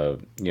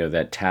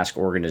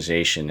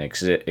organization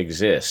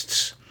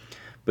exists,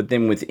 but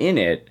then within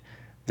it,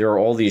 there are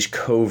all these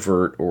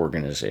covert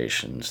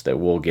organizations that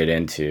we'll get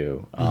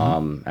into.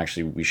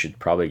 Actually, we should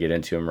probably get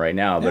into them right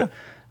now, but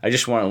I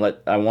just want to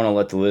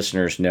let the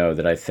listeners know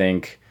that I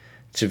think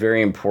it's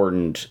very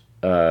important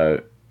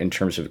in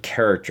terms of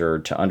character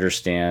to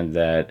understand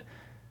that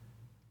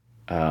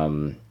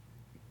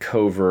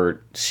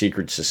covert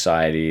secret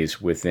societies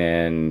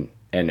within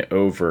an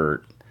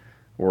overt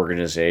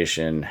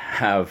organization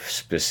have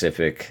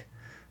specific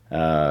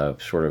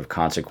sort of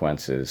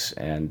consequences,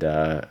 and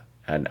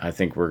I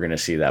think we're going to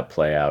see that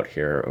play out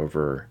here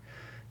over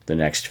the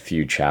next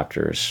few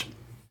chapters.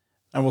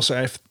 I will say,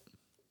 I've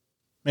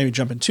maybe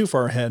jumping too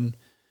far ahead,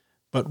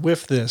 but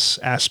with this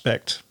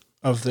aspect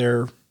of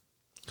their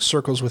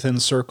circles within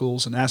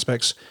circles and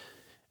aspects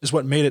is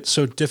what made it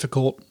so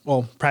difficult,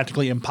 well,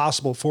 practically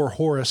impossible for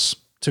Horus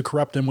to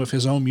corrupt him with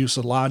his own use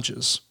of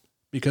lodges,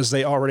 because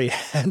they already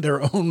had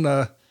their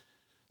own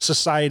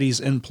societies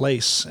in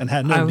place and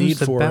had no need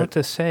for it. I was about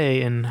to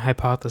say and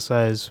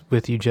hypothesize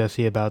with you,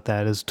 Jesse, about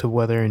that as to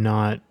whether or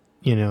not,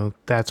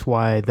 that's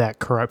why that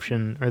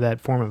corruption or that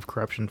form of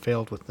corruption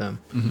failed with them.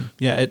 Mm-hmm.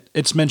 Yeah,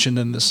 it's mentioned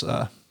in this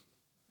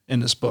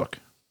book.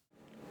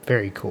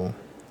 Very cool.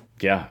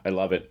 Yeah, I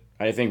love it.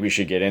 I think we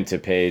should get into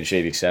page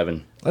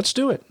 87. Let's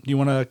do it. You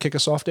want to kick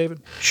us off,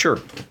 David? Sure.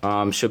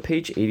 So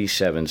page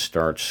 87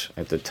 starts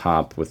at the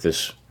top with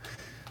this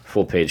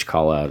full page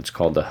call out. It's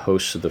called The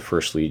Hosts of the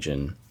First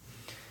Legion.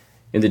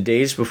 In the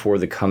days before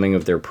the coming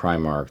of their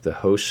Primarch, the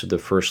hosts of the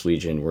First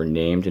Legion were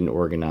named and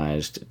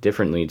organized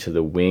differently to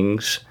the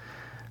wings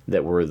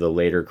that were the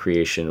later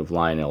creation of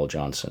Lionel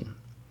Johnson.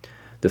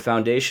 The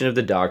foundation of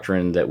the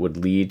doctrine that would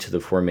lead to the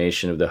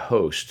formation of the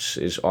hosts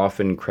is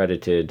often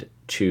credited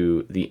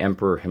to the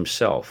Emperor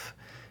himself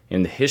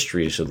in the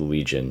histories of the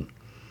Legion,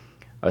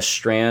 a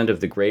strand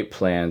of the great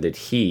plan that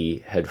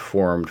he had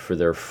formed for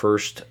their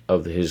first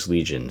of his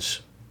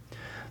legions.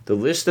 The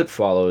list that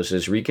follows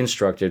is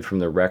reconstructed from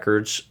the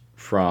records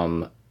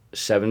from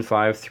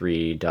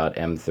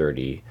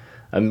 753.m30,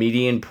 a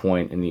median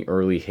point in the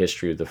early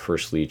history of the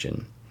First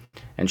Legion,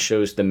 and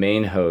shows the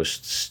main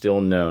hosts still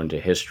known to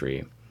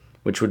history,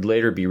 which would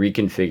later be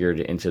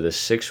reconfigured into the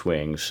 6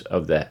 wings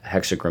of the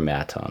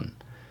hexagrammaton.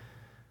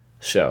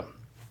 So,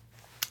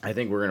 I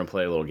think we're going to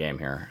play a little game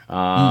here.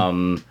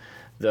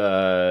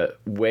 The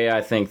way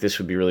I think this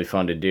would be really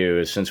fun to do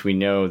is, since we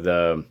know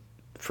the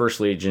First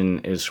Legion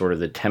is sort of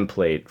the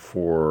template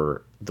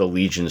for the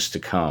legions to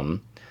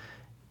come,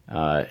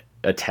 a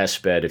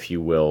test bed, if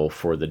you will,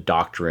 for the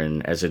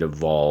doctrine as it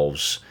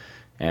evolves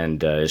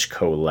and is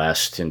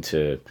coalesced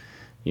into,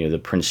 the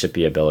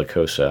Principia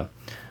Bellicosa.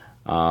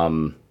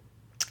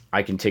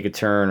 I can take a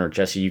turn, or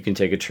Jesse, you can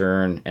take a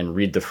turn and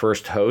read the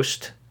first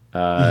host,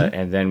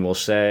 and then we'll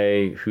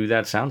say who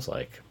that sounds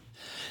like.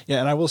 Yeah,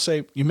 and I will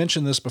say, you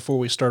mentioned this before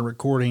we started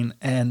recording,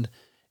 and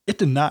it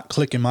did not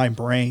click in my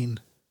brain,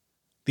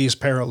 these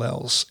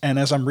parallels. And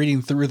as I'm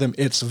reading through them,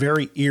 it's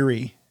very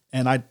eerie,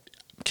 and I'm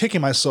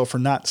kicking myself for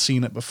not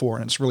seeing it before,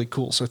 and it's really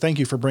cool. So thank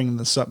you for bringing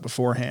this up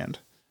beforehand.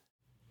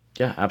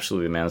 Yeah,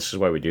 absolutely, man. This is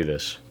why we do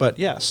this. But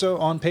yeah, so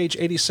on page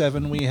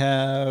 87, we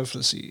have,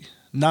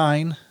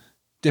 9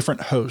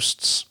 different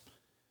hosts.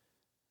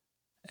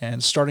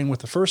 And starting with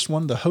the first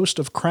one, the Host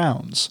of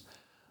Crowns.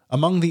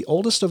 Among the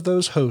oldest of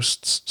those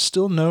hosts,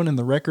 still known in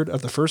the record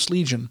of the First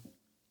Legion,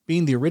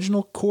 being the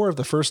original core of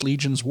the First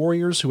Legion's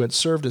warriors who had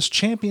served as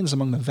champions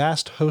among the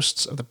vast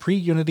hosts of the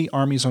pre-Unity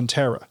armies on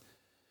Terra.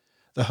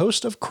 The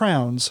Host of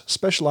Crowns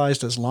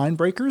specialized as line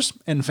breakers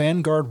and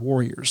vanguard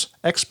warriors,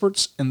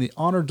 experts in the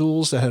honor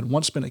duels that had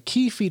once been a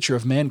key feature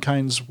of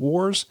mankind's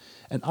wars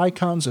and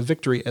icons of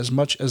victory as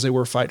much as they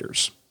were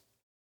fighters.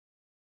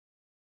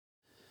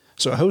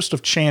 So a host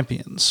of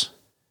champions.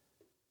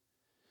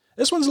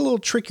 This one's a little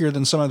trickier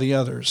than some of the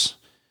others.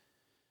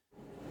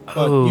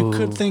 But you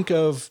could think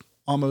of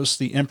almost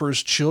the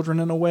Emperor's Children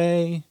in a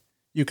way.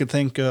 You could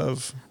think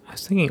of... I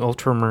was thinking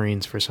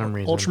Ultramarines for some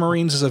reason.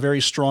 Ultramarines is a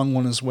very strong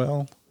one as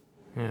well.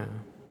 Yeah.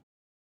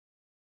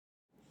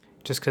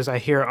 Just because I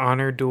hear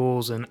honor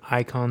duels and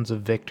icons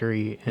of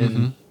victory,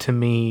 and to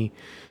me,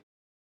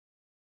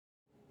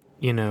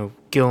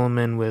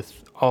 Gilliman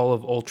with all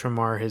of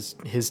Ultramar,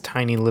 his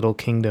tiny little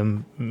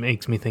kingdom,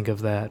 makes me think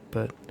of that.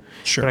 But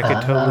Sure. but I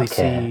could totally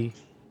Okay.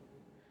 see.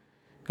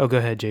 Oh, go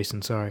ahead,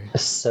 Jason. Sorry.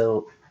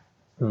 So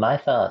my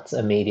thoughts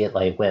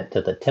immediately went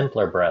to the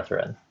Templar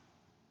Brethren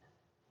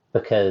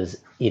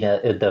because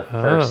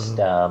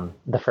Oh,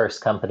 the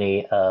first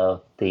company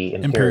of the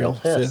Imperial Imperial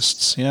Fists,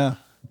 fists, yeah.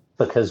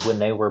 because when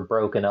they were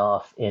broken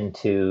off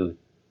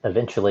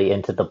eventually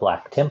into the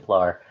Black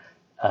Templar,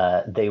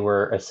 they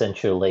were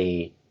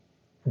essentially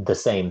the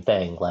same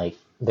thing. Like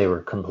they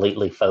were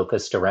completely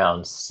focused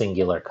around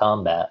singular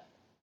combat.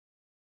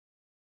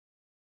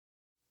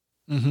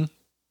 Hmm.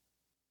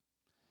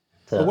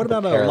 But So what the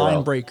about line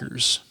parallel,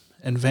 breakers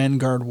and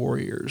vanguard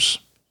warriors?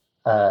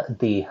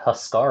 the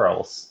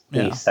Huskarls,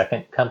 the Yeah.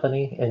 second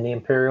company in the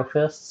Imperial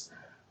Fists,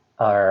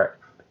 are.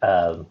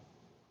 No,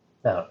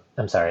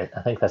 I'm sorry.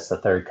 I think that's the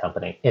third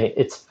company.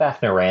 It's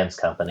Fafnir Rand's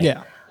company,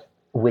 Yeah.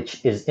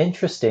 which is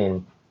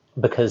interesting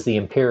because the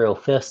Imperial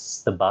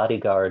Fists, the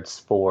bodyguards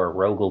for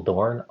Rogel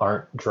Dorn,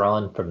 aren't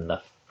drawn from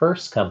the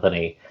first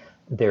company.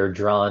 They're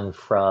drawn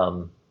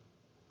from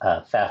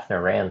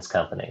Fafnir Rand's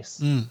companies.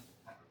 Mm.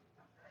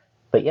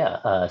 But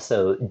yeah,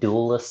 so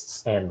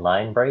duelists and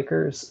line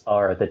breakers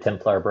are the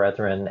Templar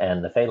Brethren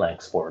and the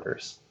Phalanx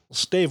Warders.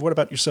 Dave, what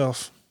about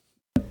yourself?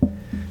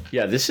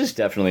 Yeah, this is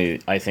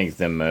definitely, I think,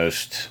 the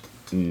most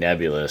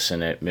nebulous,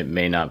 and it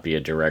may not be a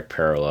direct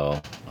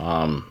parallel,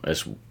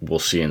 as we'll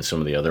see in some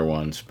of the other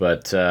ones.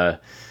 But, I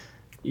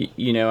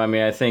mean,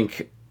 I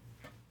think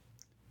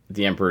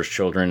The Emperor's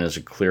Children is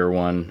a clear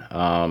one.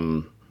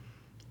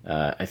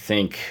 I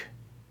think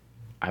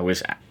I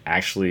was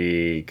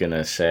actually going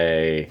to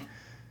say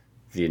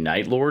the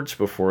Night Lords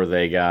before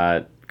they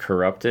got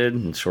corrupted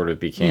and sort of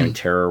became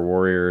terror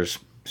warriors.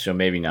 So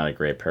maybe not a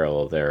great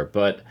parallel there.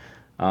 But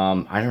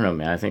I don't know,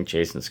 man. I think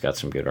Jason's got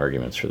some good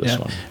arguments for this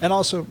one. And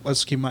also,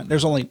 let's keep in mind,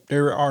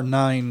 there are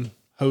 9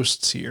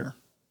 hosts here.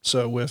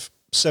 So with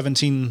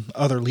 17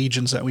 other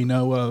legions that we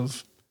know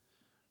of,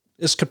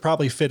 this could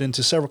probably fit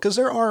into several, because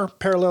there are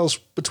parallels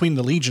between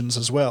the legions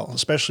as well,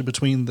 especially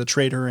between the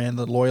traitor and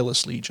the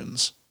loyalist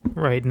legions.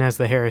 right. And as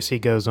the heresy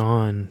goes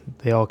on,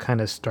 they all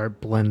kind of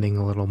start blending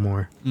a little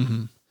more.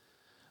 Mm-hmm.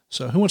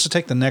 So who wants to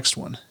take the next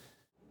one?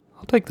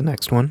 I'll take the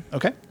next one.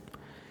 Okay.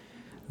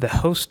 The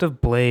host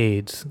of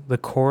blades, the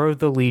core of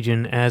the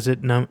legion as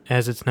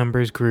its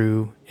numbers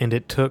grew, and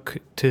it took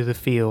to the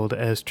field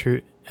as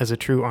a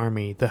true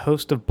army. The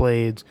host of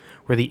blades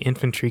were the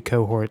infantry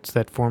cohorts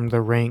that formed the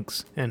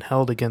ranks and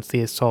held against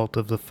the assault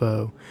of the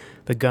foe,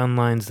 the gun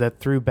lines that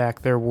threw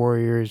back their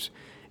warriors,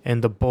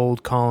 and the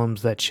bold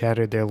columns that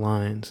shattered their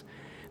lines.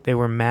 They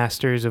were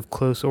masters of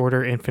close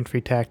order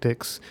infantry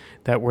tactics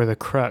that were the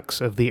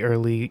crux of the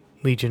early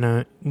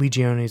Legiones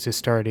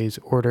Astartes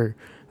order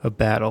of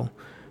battle,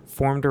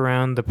 formed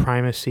around the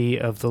primacy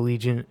of the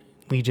Legion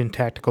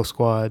tactical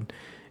squad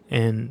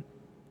and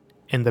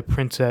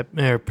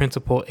the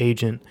principal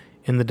agent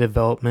in the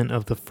development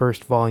of the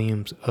first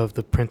volumes of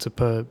the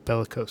Principia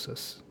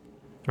Bellicosa,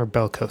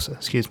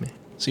 excuse me.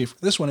 See, for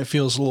this one, it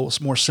feels a little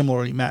more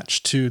similarly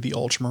matched to the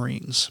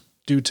Ultramarines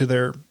due to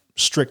their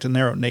strict and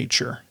narrow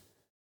nature.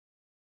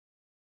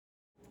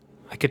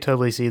 I could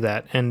totally see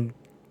that. And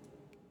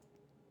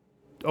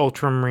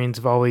Ultramarines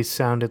have always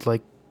sounded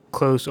like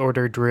close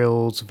order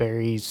drills,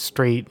 very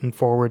straight and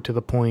forward to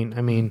the point.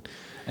 I mean,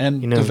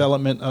 and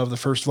development of the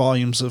first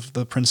volumes of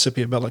the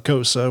Principia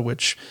Bellicosa,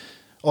 which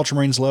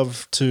Ultramarines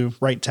love to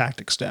write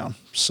tactics down.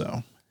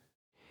 So,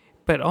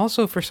 but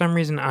also for some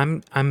reason,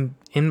 I'm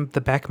in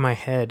the back of my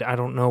head. I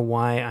don't know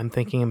why I'm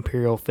thinking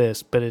Imperial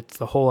Fist, but it's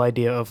the whole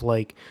idea of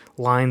like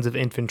lines of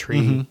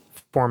infantry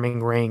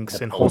forming ranks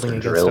and holding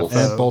against a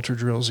foe. And bolter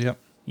drills. Yep.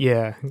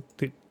 Yeah,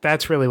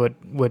 that's really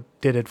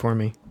what did it for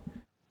me.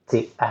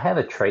 See, I have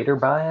a traitor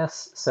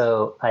bias,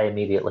 so I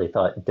immediately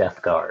thought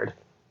Death Guard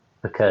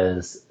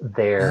because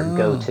their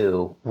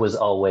go-to was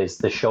always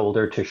the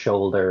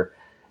shoulder-to-shoulder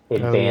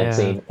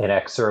advancing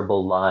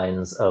inexorable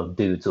lines of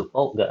dudes with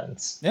bolt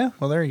guns. Yeah,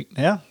 well,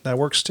 that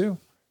works too.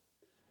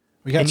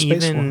 We got and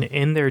space even for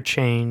in their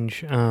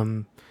change,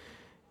 I'm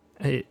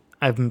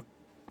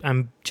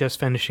just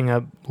finishing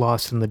up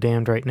Lost in the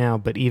Damned right now,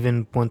 but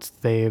even once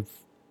they've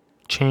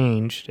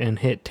changed and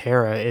hit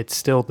Terra, it's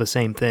still the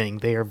same thing.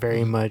 They are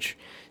very much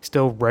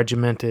still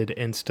regimented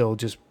and still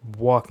just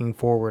walking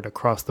forward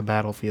across the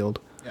battlefield.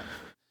 Yeah.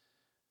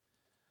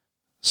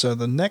 So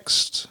the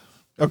next...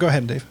 Oh, go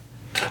ahead, Dave.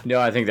 No,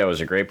 I think that was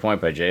a great point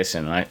by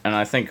Jason. And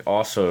I think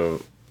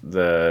also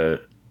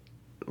the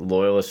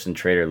Loyalist and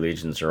Traitor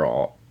Legions are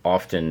all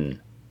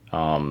often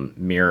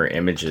mirror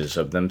images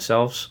of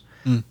themselves,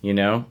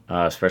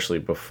 especially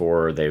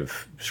before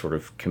they've sort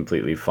of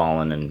completely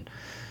fallen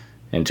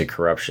into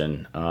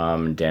corruption,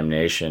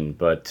 damnation.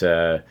 But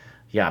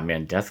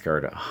man, Death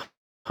Guard,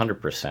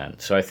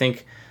 100%. So I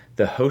think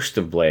the host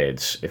of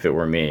blades, if it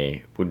were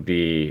me, would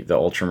be the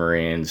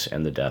Ultramarines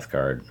and the Death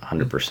Guard,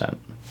 100%.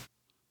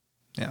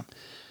 Yeah.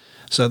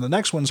 So the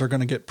next ones are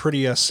going to get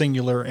pretty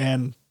singular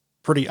and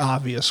pretty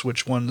obvious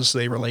which ones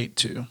they relate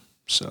to.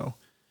 So,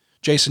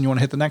 Jason, you want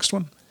to hit the next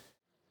one?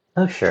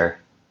 Oh, sure.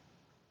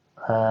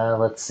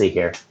 Let's see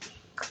here.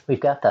 We've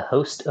got the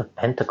Host of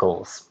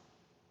Pentacles.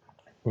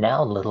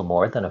 Now little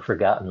more than a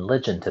forgotten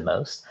legend to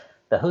most,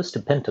 the Host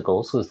of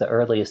Pentacles was the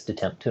earliest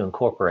attempt to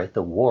incorporate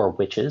the war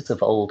witches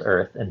of old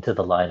Earth into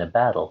the line of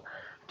battle,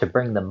 to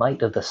bring the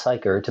might of the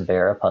Psyker to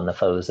bear upon the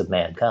foes of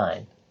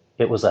mankind.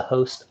 It was a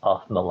host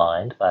oft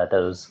maligned by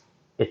those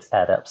its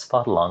adepts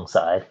fought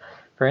alongside,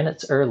 for in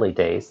its early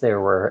days there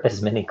were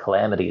as many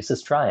calamities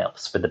as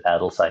triumphs for the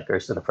battle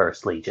Psykers of the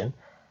First Legion,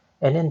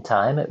 and in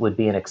time it would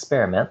be an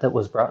experiment that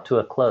was brought to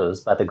a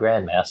close by the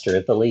Grand Master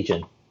of the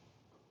Legion.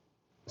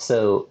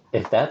 So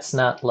if that's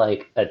not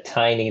like a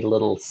tiny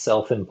little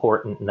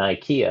self-important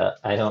Nikea,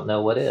 I don't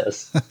know what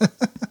is.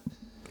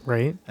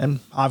 Right? And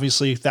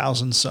obviously,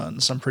 Thousand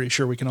Suns. I'm pretty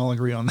sure we can all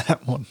agree on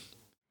that one.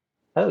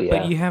 Oh yeah.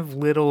 But you have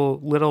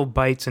little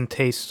bites and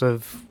tastes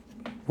of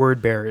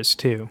word bearers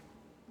too.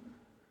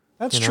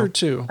 That's true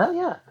too. Oh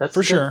yeah, that's For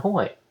a good sure.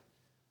 point.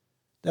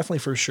 Definitely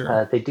for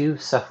sure. They do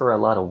suffer a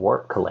lot of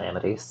warp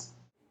calamities.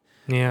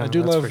 Yeah, I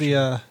do that's love for the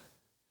sure.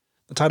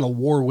 the title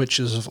War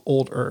Witches of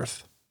Old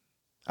Earth.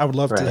 I would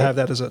love to Right. have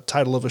that as a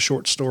title of a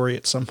short story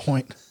at some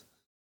point.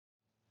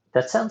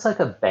 That sounds like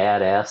a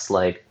badass,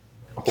 like,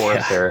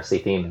 Horus Heresy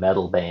themed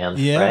metal band,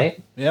 Yeah.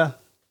 right? Yeah.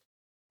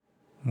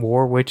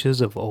 War witches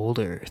of old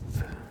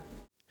Earth.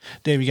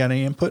 Dave, you got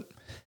any input?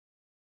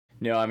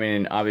 No, I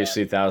mean,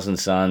 obviously Thousand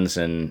Suns,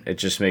 and it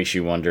just makes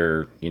you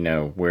wonder,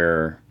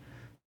 where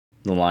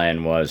the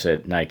lion was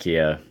at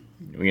Nikea,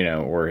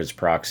 or his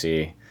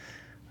proxy.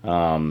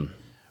 Well,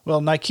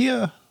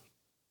 Nikea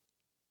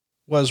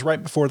was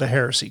right before the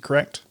Heresy,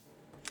 correct?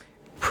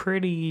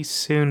 Pretty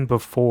soon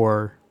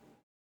before.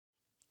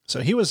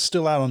 So he was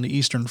still out on the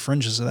eastern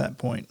fringes at that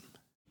point.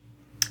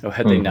 Oh,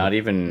 had they not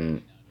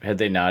even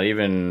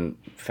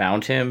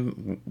found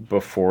him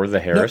before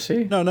the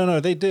Heresy? No,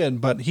 they did,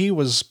 but he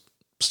was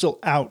still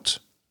out.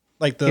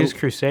 Like He was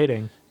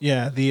crusading.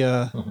 Yeah,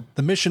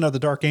 the mission of the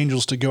Dark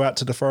Angels to go out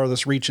to the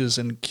farthest reaches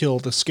and kill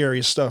the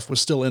scariest stuff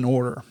was still in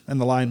order, and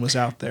the line was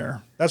out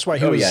there. That's why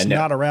he was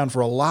not around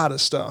for a lot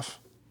of stuff.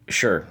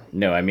 Sure.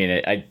 No, I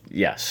mean,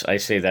 yes, I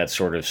say that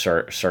sort of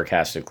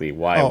sarcastically.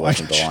 Why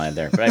wasn't the line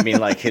there? But I mean,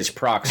 like his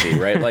proxy,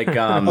 right? Like,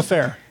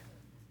 fair.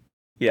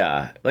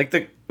 Yeah, like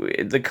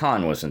the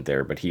Khan wasn't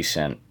there, but he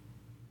sent,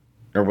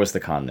 or was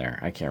the Khan there?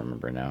 I can't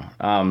remember now.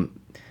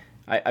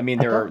 I mean,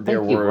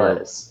 there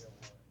were.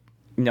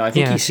 No, I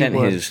think he sent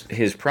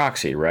his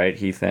proxy, right?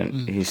 He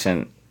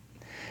sent.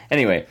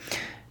 Anyway,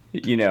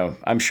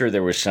 I'm sure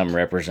there was some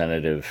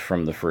representative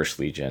from the First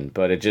Legion,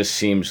 but it just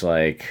seems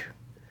like,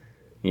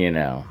 they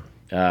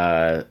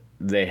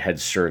had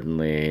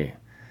certainly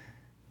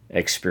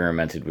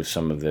experimented with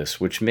some of this,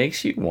 which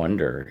makes you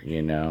wonder,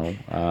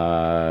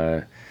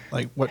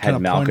 like what had kind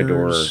of Malkador,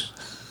 pointers?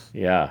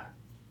 Yeah.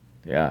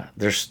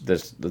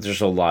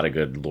 There's a lot of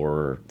good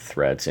lore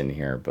threads in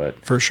here,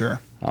 but For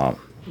sure.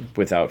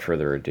 without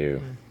further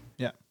ado.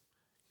 Yeah.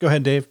 Go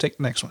ahead, Dave. Take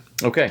the next one.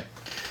 Okay.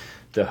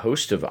 The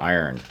Host of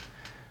Iron.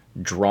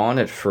 Drawn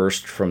at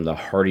first from the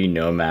hardy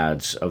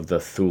nomads of the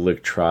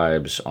Thulic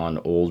tribes on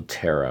Old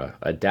Terra,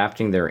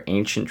 adapting their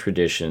ancient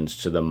traditions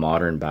to the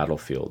modern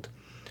battlefield.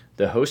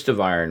 The Host of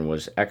Iron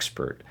was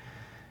expert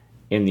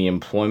in the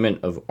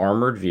employment of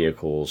armored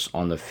vehicles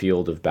on the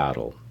field of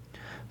battle.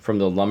 From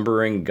the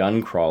lumbering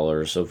gun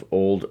crawlers of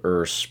Old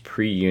Earth's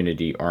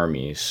pre-Unity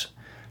armies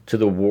to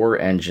the war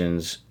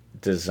engines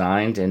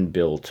designed and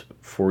built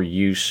for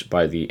use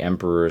by the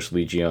Emperor's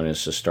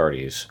Legionis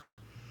Astartes,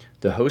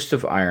 the Host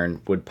of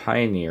Iron would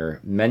pioneer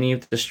many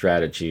of the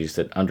strategies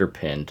that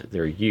underpinned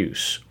their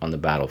use on the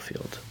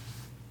battlefield.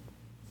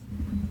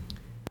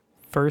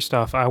 First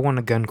off, I want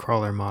a gun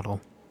crawler model.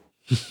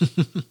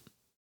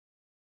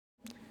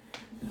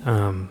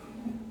 But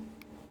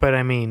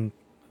I mean,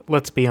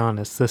 let's be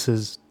honest. This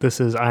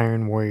is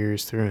Iron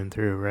Warriors through and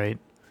through, right?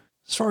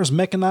 As far as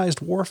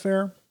mechanized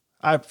warfare,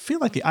 I feel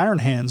like the Iron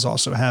Hands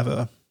also have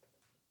a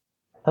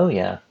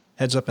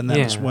heads up in that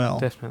as well.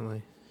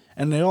 Definitely.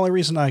 And the only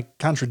reason I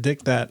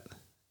contradict that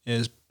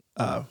is,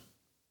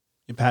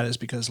 Pat, is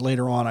because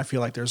later on I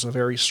feel like there's a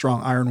very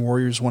strong Iron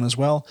Warriors one as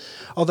well.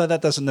 Although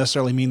that doesn't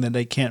necessarily mean that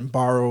they can't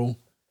borrow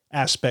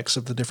aspects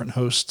of the different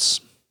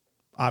hosts,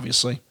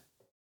 obviously.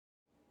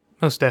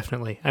 Most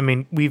definitely. I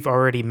mean, we've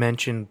already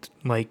mentioned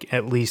like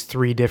at least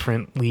 3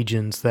 different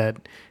legions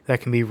that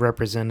can be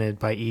represented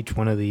by each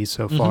one of these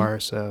so far.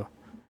 So,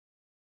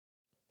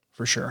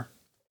 for sure.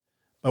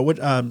 But what,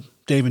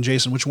 Dave and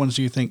Jason, which ones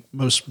do you think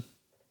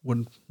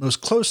would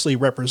most closely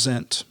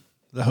represent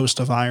the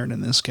Host of Iron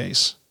in this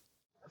case?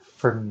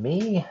 For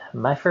me,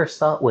 my first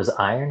thought was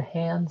Iron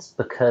Hands,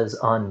 because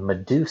on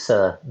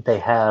Medusa they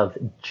have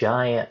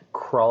giant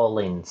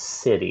crawling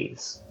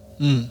cities.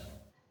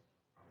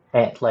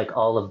 And like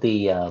all of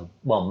the,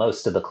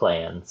 most of the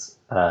clans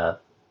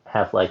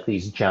have like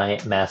these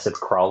giant, massive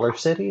crawler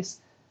cities,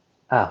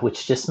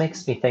 which just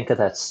makes me think of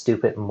that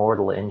stupid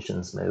Mortal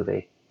Engines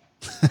movie.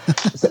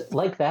 So,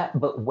 like that,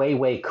 but way,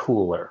 way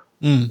cooler.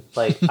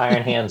 Like,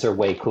 Iron Hands are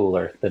way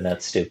cooler than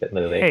that stupid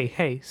movie.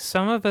 Hey,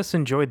 some of us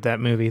enjoyed that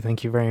movie,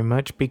 thank you very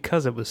much,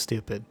 because it was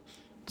stupid.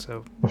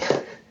 So,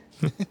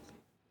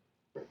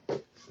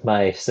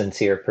 My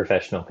sincere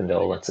professional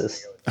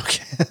condolences.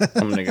 Okay.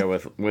 I'm gonna go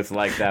with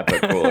like that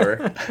but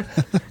cooler.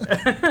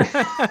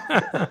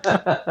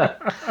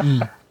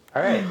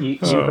 All right, you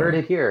heard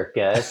it here,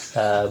 guys.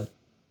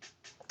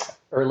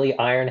 Early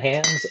Iron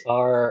Hands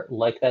are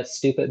like that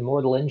stupid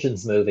Mortal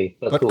Engines movie,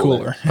 but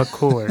cooler. but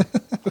cooler.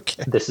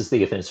 Okay. This is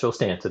the official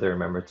stance of the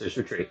Remembrancers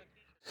Retreat.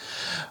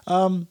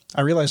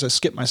 I realize I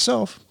skipped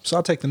myself, so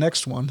I'll take the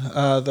next one.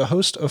 The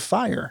Host of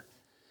Fire.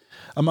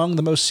 Among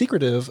the most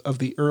secretive of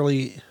the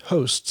early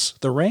hosts,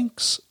 the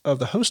ranks of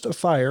the Host of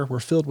Fire were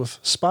filled with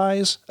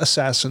spies,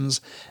 assassins,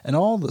 and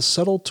all the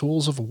subtle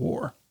tools of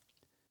war.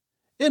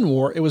 In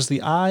war, it was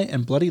the eye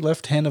and bloody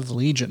left hand of the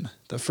Legion,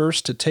 the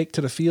first to take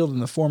to the field in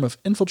the form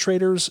of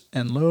infiltrators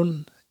and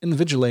lone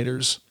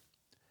invigilators,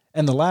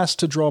 and the last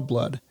to draw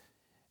blood,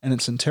 and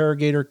its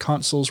interrogator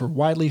consuls were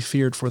widely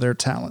feared for their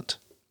talent.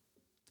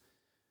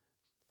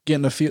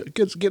 Getting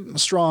a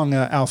strong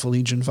Alpha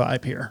Legion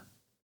vibe here.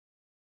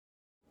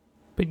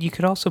 But you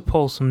could also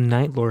pull some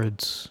Night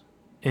Lords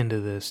into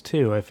this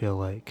too, I feel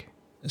like.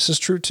 This is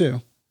true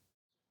too.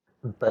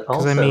 But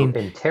also,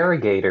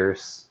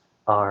 interrogators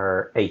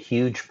are a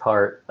huge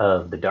part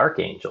of the Dark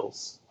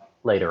Angels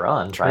later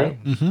on, True. right?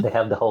 They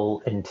have the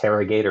whole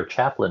interrogator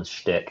chaplain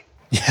shtick.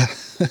 Yeah.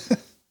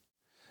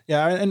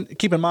 Yeah, and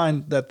keep in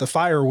mind that the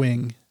Fire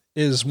Wing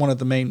is one of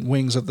the main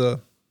wings of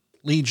the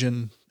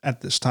Legion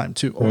at this time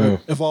too, or it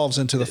evolves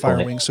into the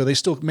Fire Wing, so they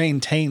still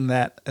maintain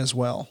that as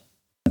well.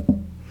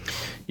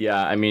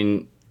 Yeah, I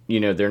mean,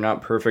 they're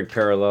not perfect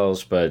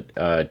parallels, but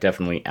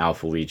definitely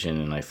Alpha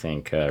Legion and I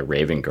think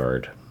Raven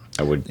Guard.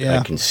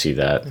 I can see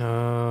that.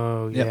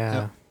 Oh, yeah.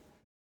 Yep. All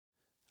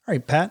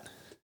right, Pat.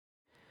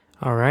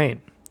 All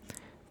right.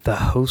 The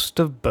Host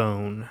of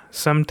Bone,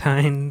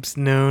 sometimes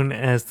known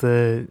as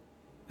the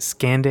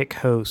Scandic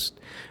Host,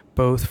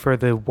 both for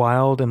the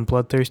wild and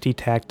bloodthirsty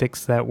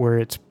tactics that were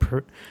its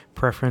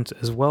preference,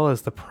 as well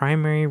as the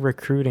primary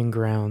recruiting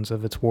grounds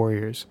of its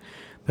warriors.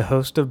 The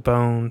Host of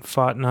Bone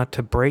fought not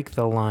to break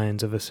the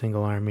lines of a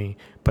single army,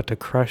 but to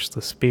crush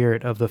the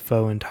spirit of the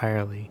foe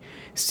entirely,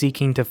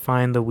 seeking to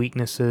find the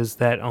weaknesses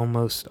that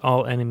almost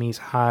all enemies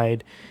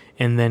hide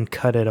and then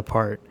cut it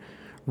apart.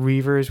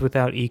 Reavers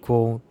without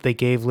equal, they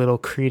gave little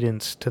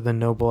credence to the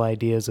noble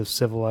ideas of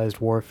civilized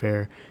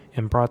warfare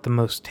and brought the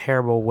most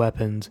terrible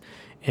weapons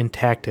and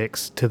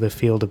tactics to the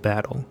field of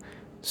battle.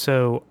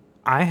 So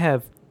I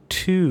have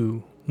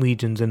two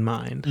legions in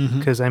mind,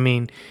 because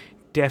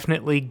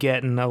definitely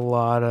getting a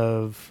lot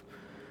of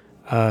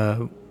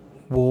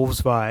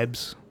wolves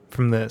vibes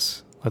from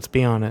this. Let's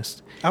be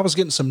honest. I was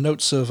getting some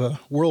notes of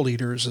World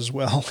Eaters as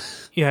well.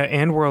 Yeah,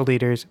 and World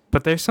Eaters,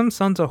 but there's some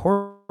Sons of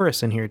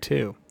Horus in here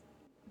too.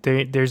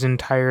 There's a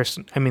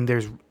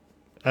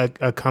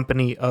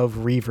company of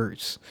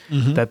Reavers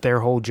that their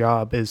whole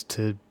job is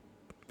to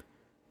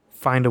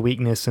find a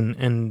weakness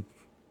and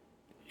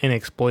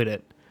exploit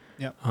it.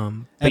 Yeah.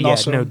 But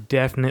also,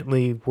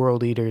 definitely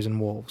World Eaters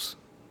and wolves.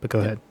 But go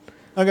ahead.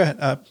 Oh, go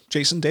ahead.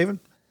 Jason, David?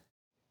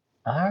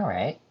 All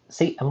right.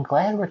 See, I'm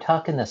glad we're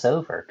talking this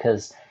over,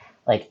 because,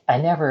 I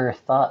never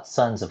thought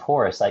Sons of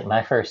Horus.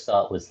 My first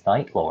thought was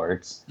Night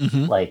Lords.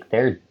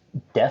 They're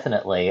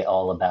definitely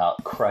all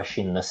about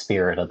crushing the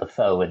spirit of the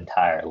foe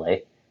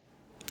entirely.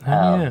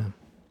 Yeah.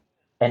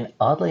 And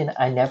oddly,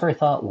 I never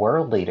thought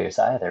World Leaders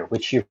either,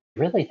 which you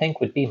really think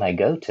would be my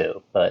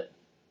go-to, but...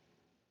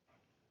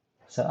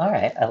 So, all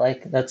right,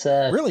 that's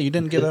a... Really? You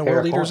didn't get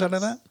World Leaders out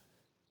of that?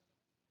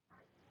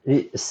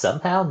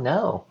 Somehow,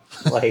 no.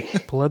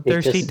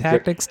 Bloodthirsty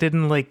tactics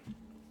didn't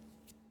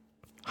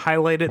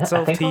highlight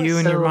itself to you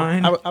in your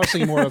mind. I was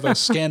thinking more of a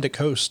Scandic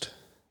Host.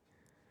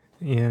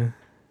 Yeah.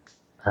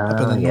 Up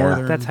in the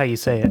northern. That's how you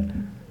say it.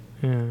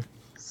 Yeah.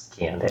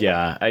 Scandic.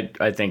 Yeah,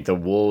 I think the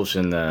wolves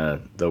and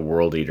the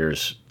World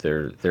Eaters,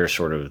 they're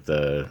sort of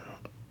the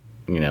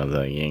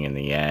the yin and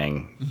the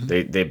yang.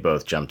 They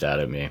both jumped out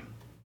at me.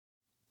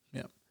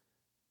 Yeah.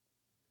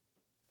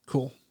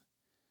 Cool.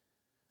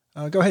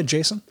 Go ahead,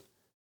 Jason.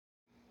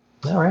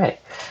 All right.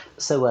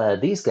 So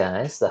these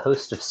guys, the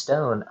Host of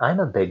Stone,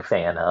 I'm a big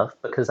fan of,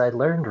 because I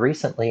learned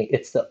recently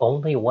it's the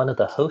only one of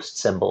the host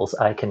symbols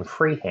I can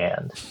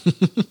freehand.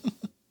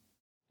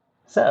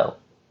 So,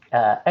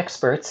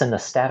 experts in the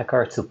static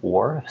arts of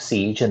war, of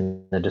siege,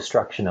 and the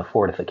destruction of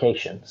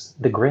fortifications,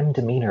 the grim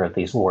demeanor of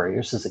these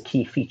warriors is a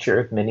key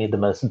feature of many of the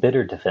most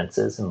bitter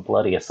defenses and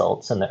bloody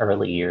assaults in the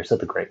early years of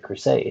the Great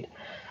Crusade.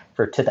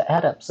 For to the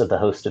adepts of the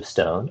Host of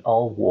Stone,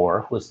 all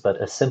war was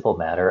but a simple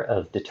matter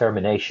of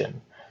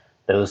determination.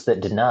 Those that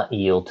did not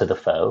yield to the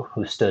foe,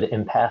 who stood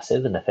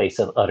impassive in the face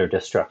of utter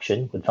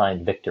destruction, would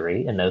find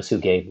victory, and those who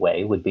gave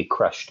way would be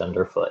crushed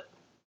underfoot.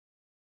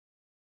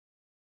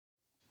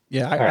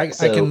 Yeah, I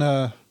can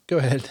go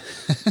ahead.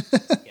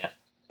 Yeah,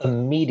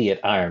 immediate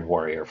Iron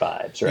Warrior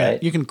vibes, right? Yeah,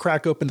 you can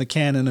crack open the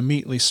can and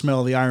immediately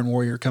smell the Iron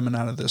Warrior coming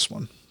out of this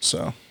one.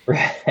 So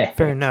Right.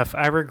 Fair enough.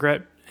 I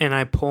regret And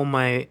I pull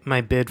my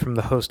bid from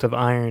the Host of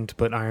Iron to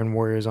put Iron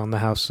Warriors on the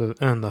Host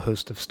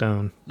of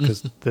Stone,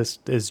 because this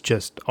is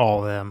just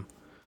all them.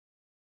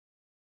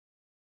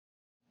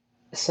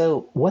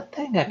 So, one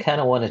thing I kind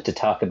of wanted to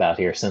talk about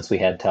here, since we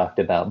had talked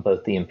about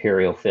both the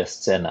Imperial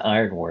Fists and the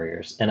Iron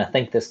Warriors, and I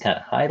think this kind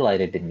of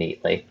highlighted it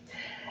neatly,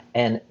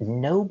 and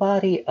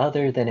nobody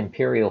other than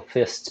Imperial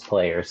Fists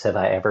players have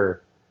I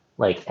ever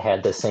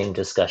had the same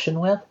discussion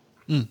with.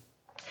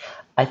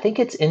 I think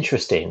it's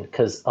interesting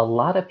because a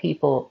lot of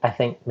people, I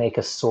think, make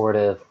a sort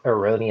of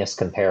erroneous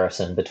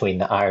comparison between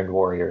the Iron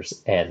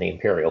Warriors and the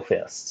Imperial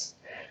Fists.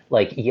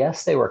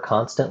 Yes, they were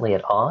constantly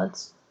at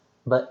odds,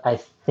 but I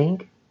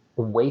think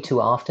way too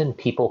often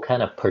people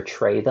kind of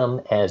portray them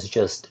as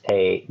just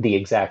the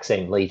exact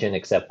same legion,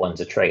 except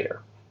one's a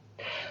traitor.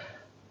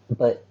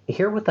 But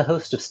here with the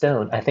Host of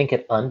Stone, I think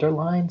it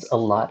underlines a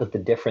lot of the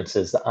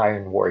differences the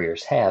Iron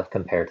Warriors have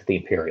compared to the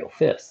Imperial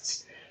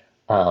Fists.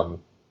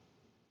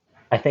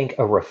 I think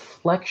a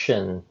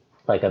reflection,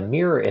 like a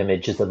mirror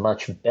image, is a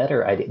much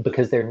better idea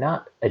because they're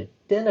not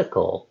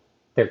identical.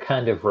 They're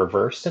kind of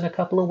reversed in a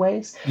couple of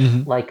ways.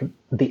 Like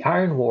the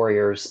Iron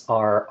Warriors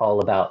are all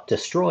about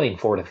destroying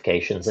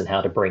fortifications and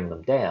how to bring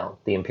them down.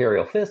 The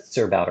Imperial Fists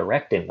are about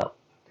erecting them.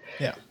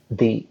 Yeah.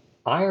 The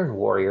Iron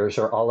Warriors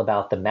are all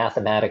about the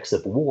mathematics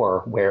of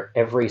war, where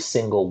every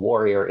single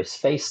warrior is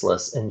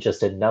faceless and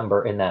just a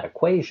number in that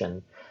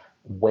equation,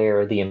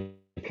 where the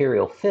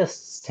Imperial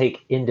Fists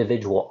take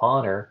individual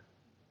honor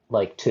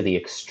to the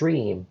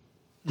extreme,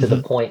 to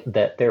the point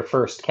that their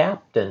first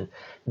captain,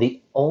 the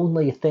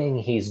only thing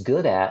he's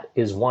good at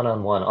is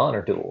one-on-one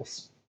honor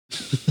duels.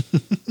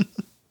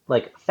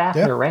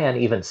 Fafnir Ran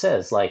even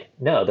says,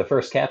 no, the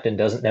first captain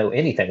doesn't know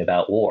anything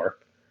about war.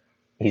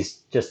 He's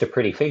just a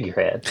pretty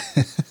figurehead.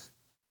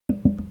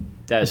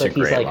 That's a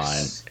great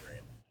line.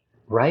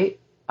 Right?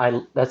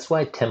 That's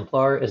why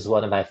Templar is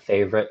one of my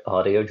favorite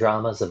audio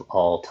dramas of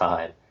all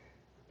time.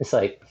 It's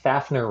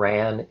Fafnir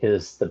Ran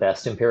is the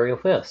best Imperial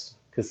Fist.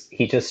 Because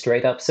he just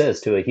straight up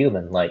says to a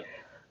human,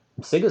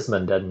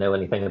 Sigismund doesn't know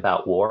anything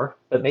about war,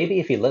 but maybe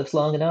if he lives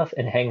long enough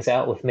and hangs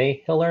out with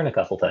me, he'll learn a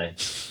couple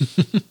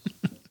things.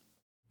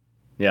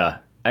 Yeah.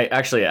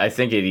 I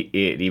think it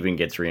even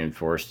gets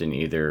reinforced in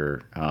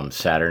either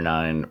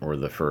Saturnine or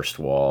the First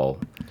Wall.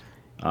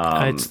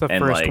 It's the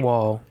first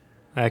wall,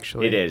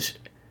 actually. It is.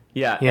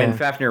 Yeah, and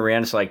Fafnir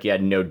Rand's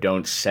no,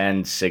 don't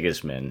send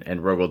Sigismund.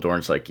 And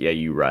Rogaldorn's yeah,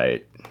 you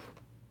right.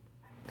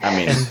 I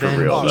mean, for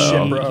real,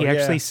 though. He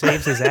actually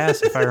saves his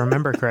ass, if I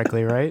remember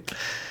correctly, right?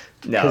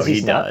 No,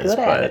 he not does, good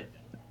at it.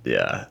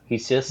 Yeah.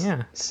 He's just,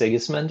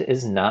 Sigismund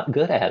is not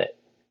good at it.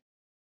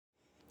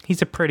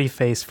 He's a pretty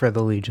face for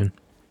the Legion.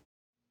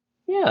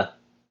 Yeah.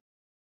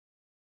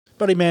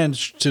 But he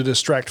managed to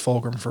distract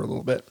Fulgrim for a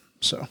little bit,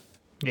 so.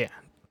 Yeah.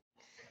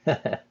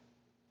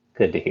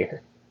 Good to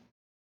hear.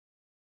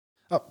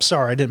 Oh,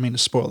 sorry, I didn't mean to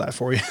spoil that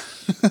for you.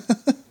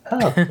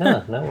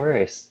 Oh, no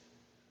worries.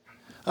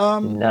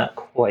 Not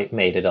quite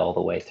made it all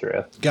the way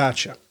through.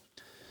 Gotcha.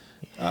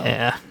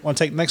 Yeah. Want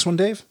to take the next one,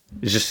 Dave?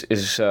 Is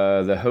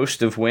the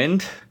Host of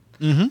Wind?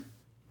 Mm-hmm.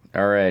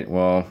 All right.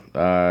 Well,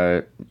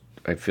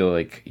 I feel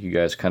like you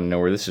guys kind of know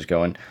where this is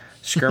going.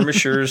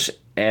 Skirmishers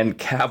and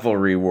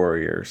cavalry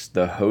warriors.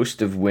 The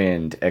Host of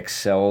Wind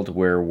excelled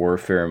where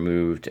warfare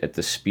moved at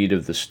the speed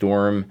of the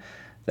storm.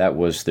 That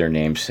was their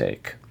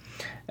namesake.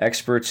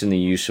 Experts in the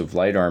use of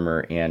light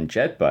armor and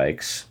jet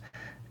bikes,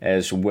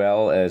 as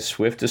well as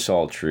swift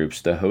assault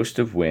troops, the Host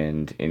of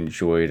Wind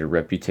enjoyed a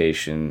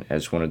reputation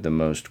as one of the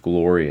most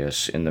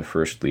glorious in the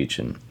First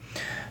Legion,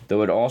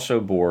 though it also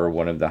bore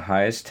one of the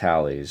highest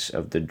tallies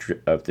of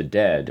the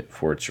dead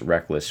for its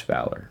reckless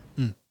valor.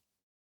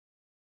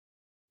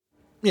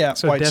 Yeah,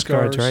 so white death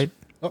scars, guards, right?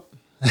 Oh.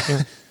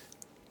 Yeah.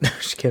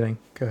 Just kidding.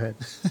 Go ahead.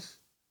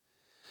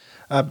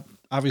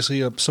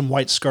 Obviously, some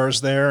white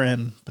scars there,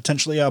 and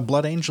potentially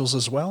blood angels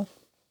as well,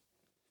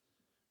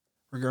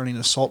 regarding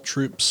assault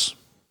troops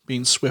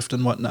being swift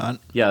and whatnot.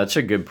 Yeah, that's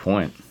a good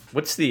point.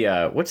 What's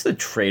the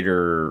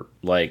traitor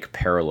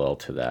parallel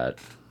to that,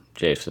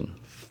 Jason?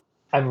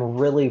 I'm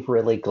really,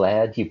 really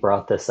glad you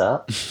brought this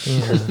up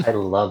because I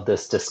love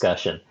this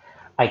discussion.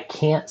 I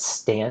can't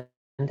stand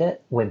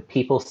it when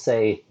people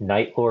say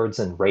Night Lords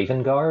and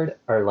Raven Guard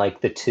are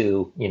the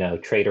two,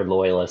 traitor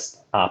loyalist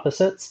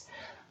opposites.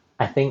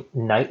 I think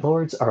Night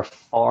Lords are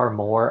far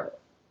more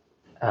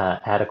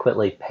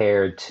adequately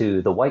paired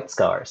to the White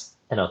Scars,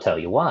 and I'll tell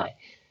you why.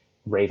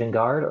 Raven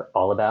Guard are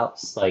all about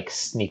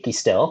sneaky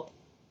stealth.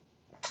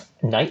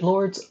 Night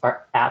Lords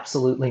are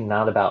absolutely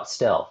not about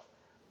stealth.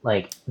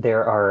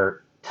 There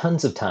are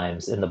tons of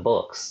times in the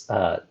books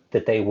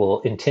that they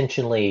will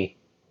intentionally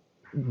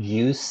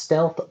use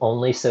stealth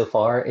only so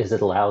far as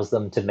it allows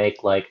them to make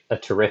a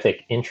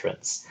terrific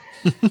entrance.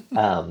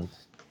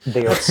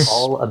 They are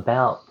all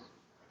about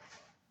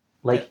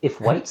if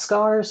White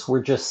Scars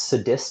were just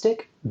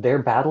sadistic, their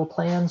battle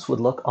plans would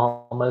look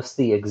almost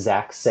the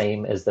exact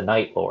same as the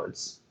Night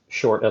Lords,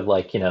 short of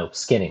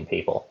skinning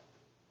people.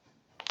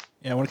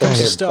 Yeah, when it comes to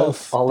They're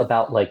stealth, both all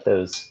about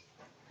those.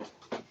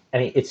 I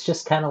mean, it's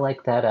just kind of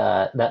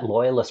that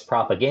loyalist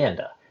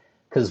propaganda.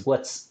 Because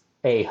what's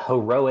a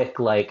heroic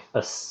like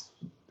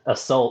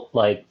assault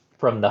like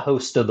from the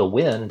host of the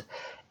wind,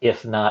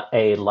 if not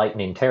a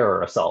lightning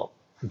terror assault,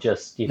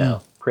 just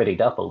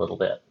prettied up a little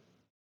bit.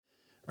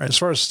 Right, as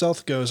far as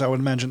stealth goes, I would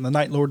imagine the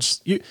Night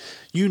Lords,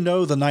 you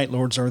know the Night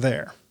Lords are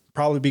there,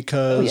 probably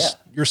because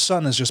your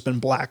sun has just been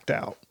blacked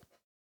out.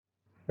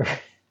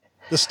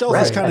 The stealth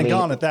is kind of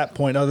gone at that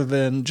point, other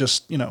than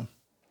just,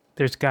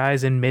 There's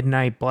guys in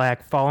midnight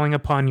black falling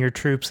upon your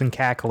troops and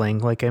cackling.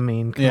 Like, I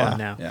mean, come on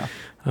now.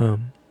 Yeah.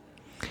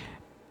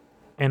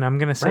 And I'm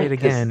going to say it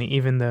again,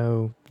 even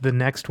though the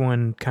next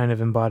one kind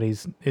of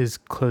is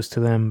close to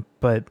them,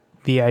 but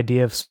the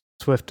idea of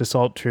swift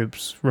assault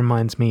troops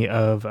reminds me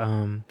of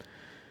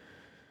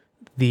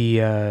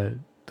the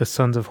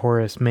Sons of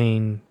Horus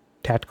main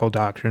tactical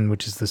doctrine,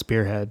 which is the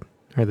spearhead,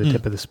 or the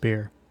tip of the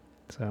spear.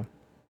 So,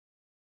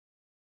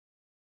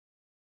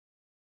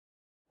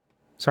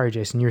 sorry,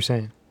 Jason, you were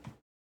saying.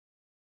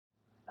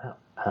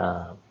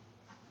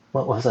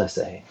 What was I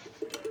saying?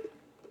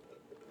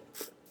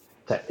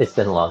 It's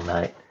been a long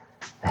night.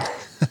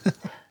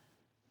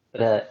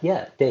 But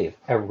Dave,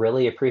 I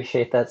really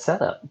appreciate that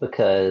setup,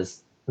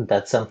 because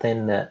that's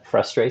something that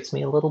frustrates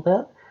me a little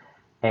bit,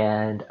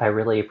 and I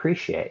really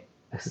appreciate.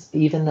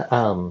 Even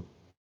the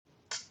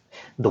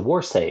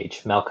War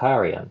Sage,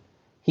 Malkarian,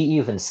 he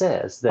even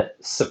says that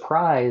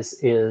surprise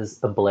is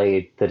a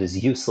blade that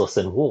is useless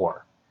in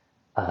war.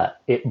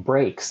 It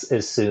breaks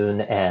as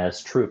soon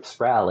as troops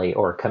rally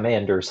or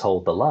commanders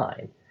hold the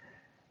line.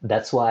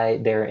 That's why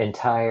their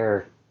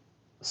entire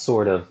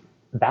sort of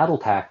battle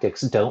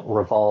tactics don't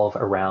revolve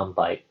around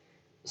like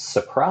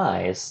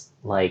surprise,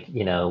 like,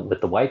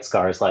 with the White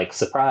Scars, like,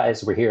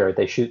 surprise, we're here,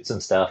 they shoot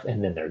some stuff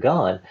and then they're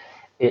gone.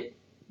 It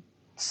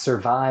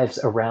survives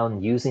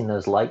around using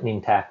those lightning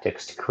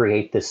tactics to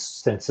create this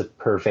sense of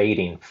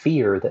pervading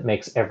fear that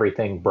makes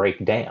everything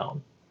break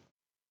down.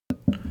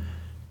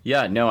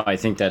 Yeah, no, I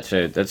think that's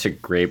a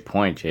great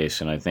point,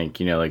 Jason. I think,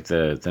 like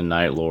the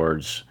Night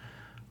Lords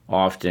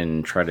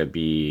often try to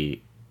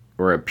be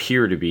or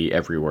appear to be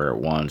everywhere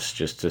at once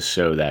just to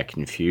sow that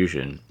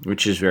confusion,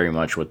 which is very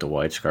much what the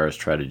White Scars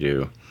try to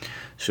do.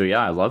 So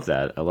yeah, I love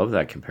that. I love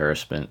that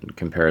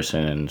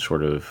comparison and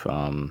sort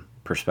of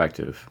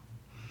perspective.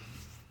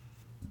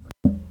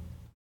 All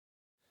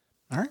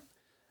right.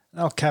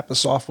 I'll cap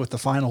this off with the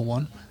final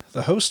one,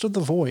 the Host of the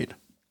Void.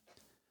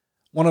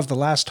 One of the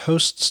last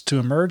hosts to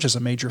emerge as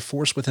a major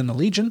force within the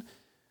Legion,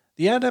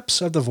 the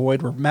Adepts of the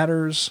Void were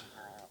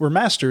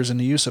masters in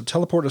the use of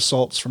teleport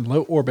assaults from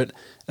low orbit,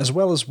 as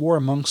well as war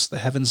amongst the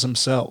heavens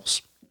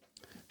themselves.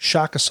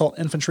 Shock assault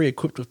infantry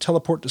equipped with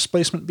teleport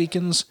displacement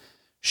beacons,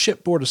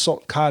 shipboard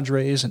assault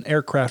cadres, and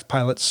aircraft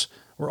pilots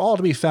were all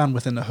to be found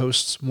within the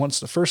hosts once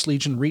the First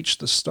Legion reached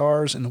the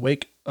stars in the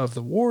wake of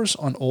the wars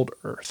on Old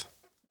Earth.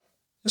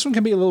 This one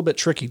can be a little bit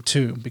tricky,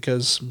 too,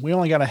 because we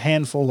only got a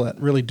handful that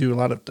really do a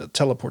lot of the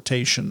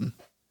teleportation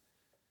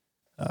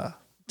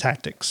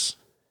tactics.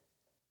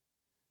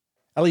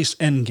 At least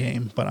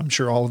endgame, but I'm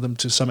sure all of them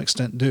to some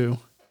extent do.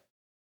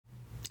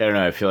 I don't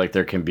know, I feel like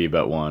there can be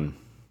but one.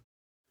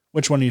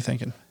 Which one are you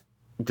thinking?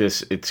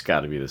 It's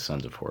got to be the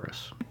Sons of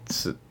Horus.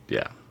 It's the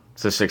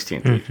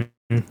 16th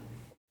Legion.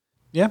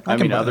 Yeah, I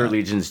mean, other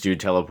legions do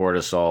teleport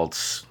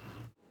assaults.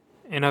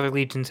 And other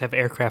legions have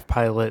aircraft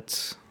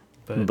pilots.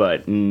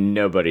 But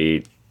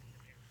nobody...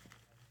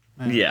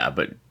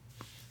 the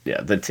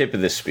tip of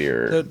the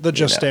spear. The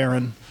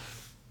Justarin.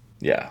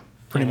 Yeah.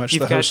 Pretty much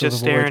You've the Host of the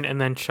Void. You've got Justarin and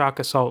then shock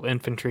assault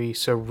infantry,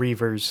 so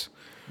Reavers.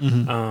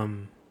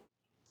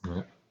 Mm-hmm.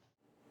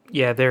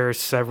 Yeah, there are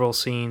several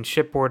scenes.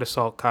 Shipboard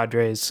assault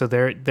cadres, so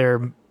there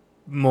are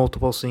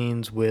multiple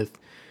scenes with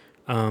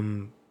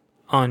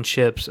on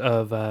ships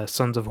of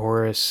Sons of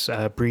Horus,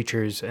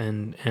 breachers,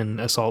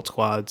 and assault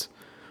squads.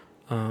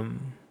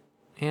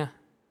 Yeah.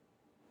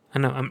 I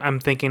know. I'm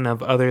thinking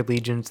of other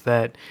legions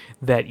that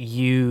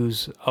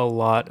use a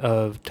lot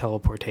of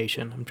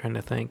teleportation. I'm trying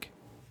to think.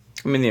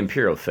 I mean, the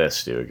Imperial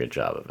Fists do a good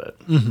job of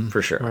it,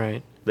 for sure.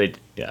 Right.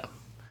 Yeah.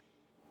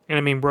 And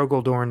I mean,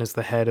 Rogel Dorn is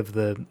the head of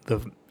the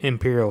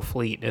Imperial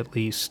fleet, at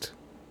least.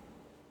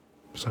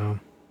 So,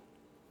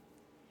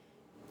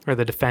 or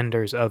the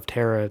defenders of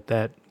Terra,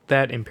 that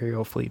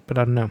Imperial fleet. But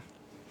I don't know.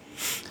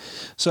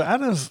 So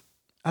out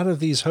of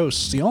these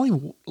hosts, the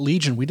only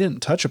legion we didn't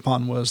touch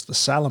upon was the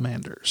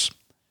Salamanders.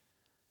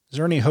 Is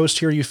there any host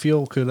here you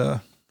feel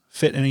could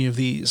fit any of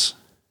these,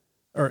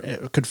 or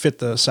could fit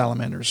the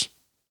Salamanders?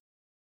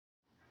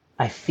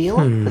 I feel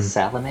like the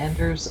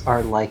Salamanders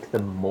are like the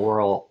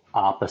moral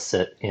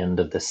opposite end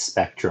of the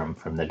spectrum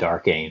from the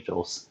Dark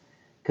Angels,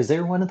 because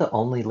they're one of the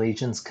only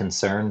legions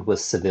concerned with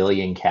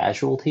civilian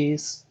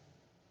casualties,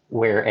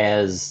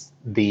 whereas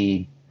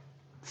the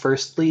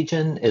First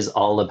Legion is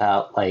all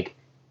about like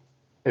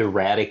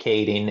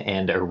eradicating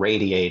and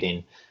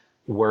irradiating,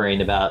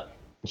 worrying about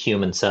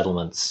human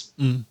settlements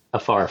a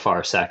far,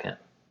 far second.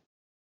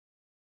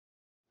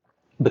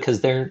 Because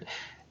they're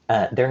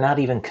not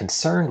even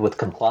concerned with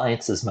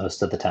compliances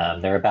most of the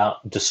time. They're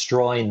about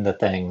destroying the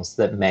things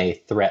that may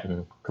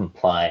threaten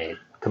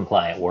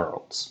compliant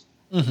worlds.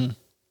 Mm-hmm.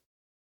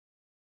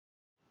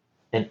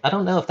 And I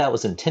don't know if that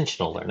was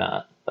intentional or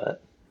not,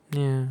 but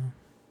Yeah.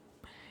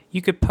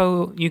 You could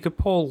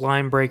pull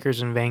line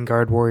breakers and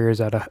vanguard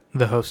warriors out of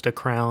the host of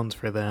crowns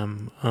for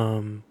them.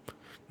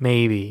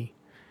 Maybe.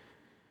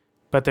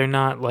 But they're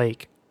not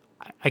like,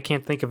 I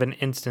can't think of an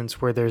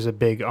instance where there's a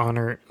big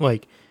honor,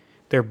 like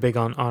they're big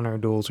on honor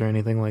duels or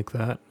anything like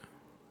that.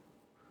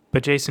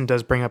 But Jason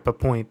does bring up a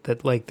point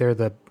that like they're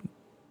the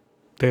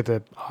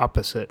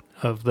opposite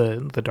of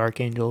the Dark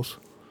Angels.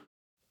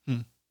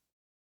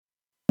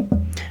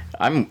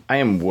 I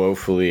am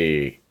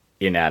woefully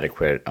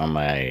inadequate on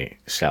my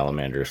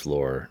salamanders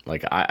lore.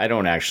 Like I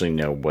don't actually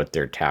know what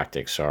their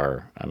tactics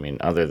are. I mean,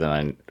 other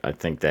than I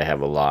think they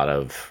have a lot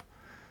of,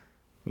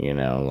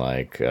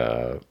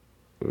 flamers,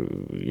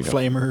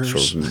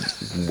 sort of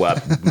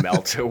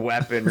melta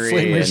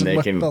weaponry, and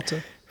they can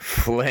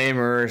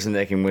flamers, and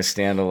they can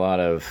withstand a lot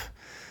of.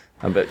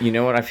 But you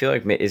know what? I feel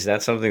like, is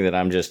that something that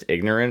I'm just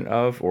ignorant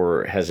of,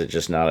 or has it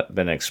just not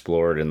been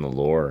explored in the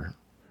lore?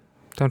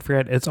 Don't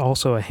forget, it's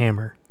also a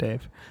hammer,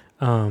 Dave.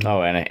 And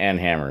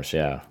hammers,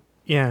 yeah.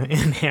 Yeah,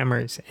 and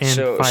hammers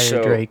and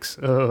fire drakes.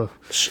 Oh.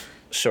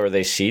 So are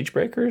they siege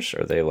breakers?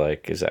 Are they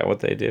is that what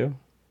they do?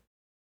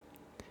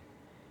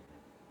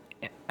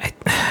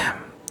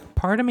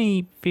 Part of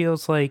me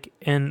feels like,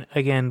 and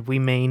again, we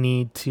may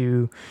need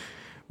to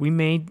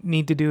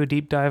do a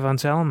deep dive on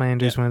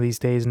salamanders one of these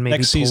days, and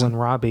maybe pull in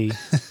Robbie.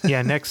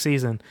 Yeah, next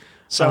season.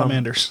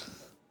 Salamanders.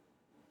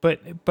 But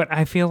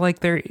I feel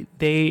like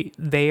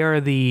they are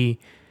the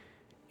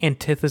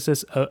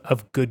antithesis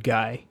of good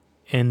guy,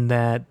 in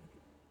that,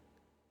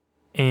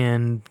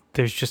 and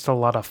there's just a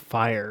lot of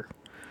fire.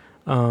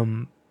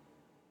 But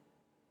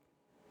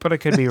I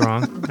could be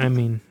wrong. I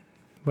mean,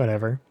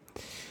 whatever.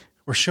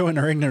 We're showing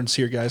our ignorance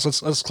here, guys.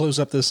 Let's close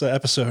up this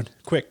episode.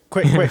 Quick.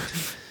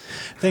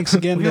 Thanks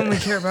again. We only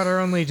care about our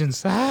own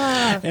legions.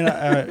 And,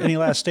 any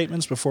last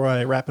statements before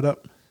I wrap it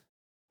up?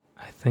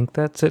 I think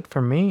that's it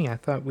for me. I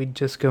thought we'd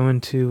just go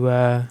into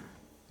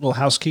little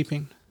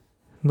housekeeping.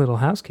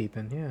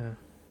 Yeah.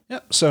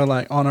 Yep. So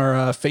on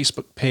our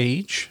Facebook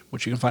page,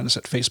 which you can find us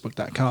at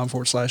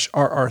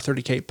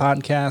facebook.com/RR30K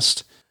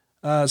podcast.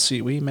 Let's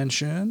see, we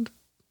mentioned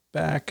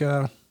back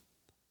 2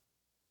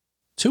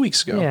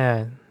 weeks ago.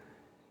 Yeah.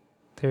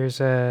 There's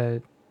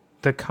the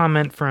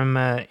comment from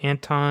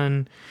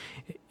Anton,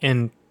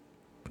 and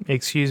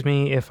excuse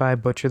me if I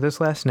butcher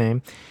this last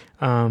name,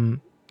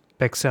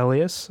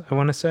 Bexelius, I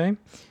want to say.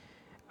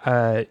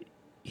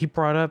 He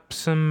brought up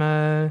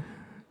some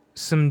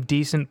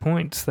decent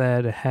points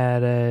that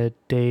had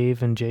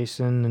Dave and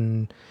Jason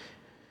and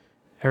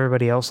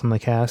everybody else on the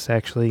cast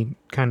actually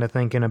kind of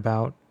thinking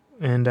about.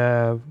 And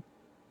the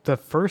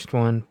first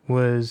one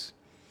was,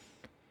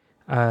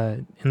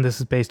 and this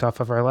is based off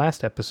of our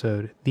last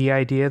episode, the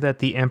idea that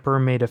the Emperor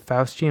made a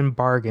Faustian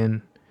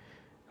bargain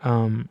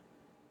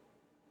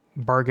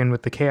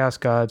with the Chaos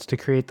Gods to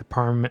create the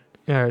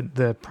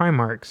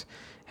Primarchs.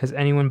 Has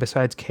anyone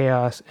besides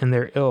Chaos and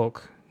their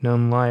ilk,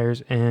 known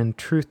liars and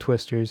truth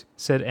twisters,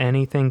 said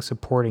anything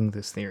supporting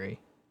this theory?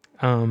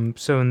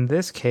 So in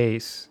this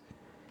case,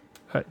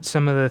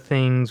 some of the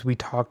things we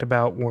talked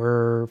about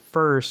were,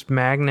 first,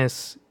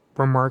 Magnus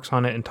remarks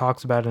on it and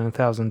talks about it in A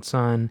Thousand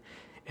Sun,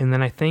 and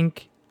then I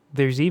think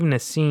there's even a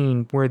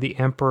scene where the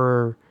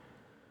Emperor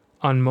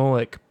on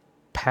Moloch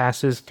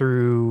passes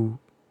through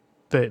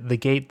the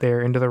gate there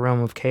into the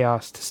realm of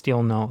chaos to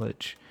steal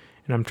knowledge.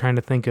 And I'm trying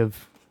to think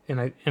of,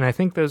 and I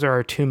think those are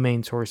our two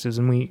main sources,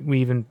 and we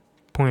even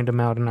pointed them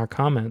out in our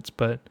comments.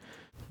 But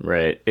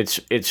right, it's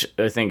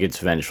I think it's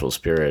Vengeful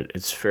Spirit.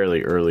 It's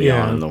fairly early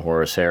on in the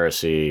Horus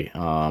Heresy,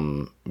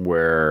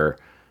 where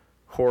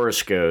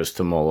Horus goes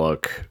to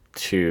Moloch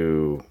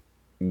to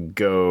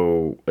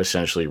go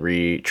essentially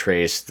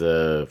retrace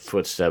the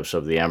footsteps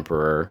of the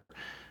Emperor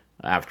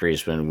after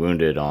he's been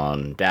wounded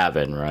on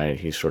Davin. Right,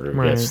 he sort of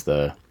gets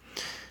the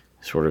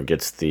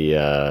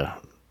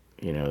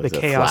the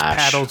chaos flash.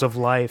 paddles of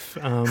life.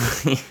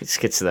 He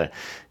gets the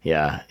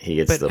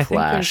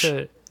flash.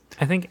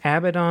 I think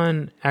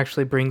Abaddon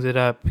actually brings it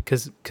up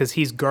because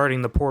he's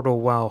guarding the portal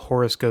while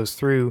Horus goes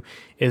through,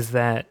 is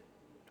that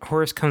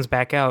Horus comes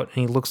back out and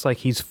he looks like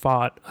he's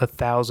fought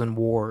 1,000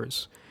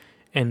 wars.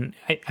 And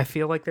I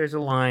feel like there's a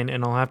line,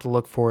 and I'll have to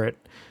look for it.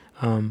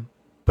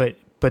 But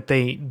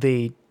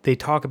they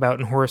talk about,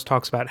 and Horus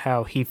talks about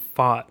how he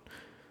fought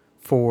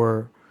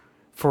for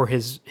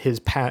his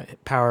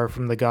power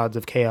from the gods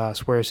of chaos,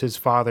 whereas his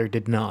father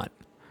did not.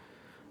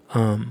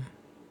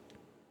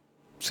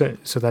 So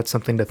that's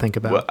something to think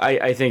about. Well,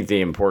 I think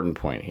the important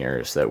point here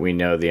is that we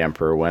know the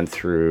Emperor went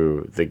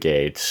through the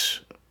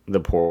gates,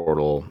 the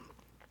portal,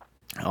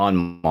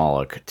 on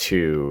Moloch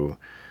to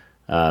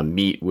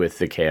meet with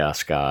the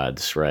Chaos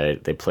Gods,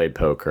 right? They played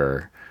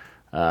poker.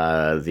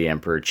 The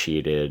Emperor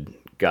cheated,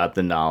 got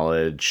the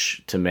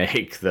knowledge to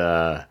make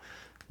the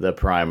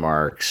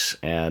Primarchs,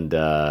 and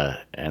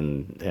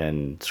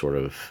sort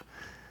of,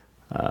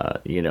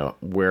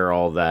 where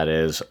all that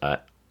is. I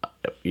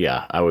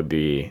would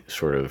be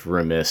sort of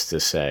remiss to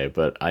say,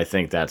 but I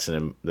think that's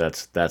an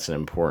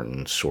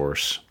important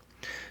source.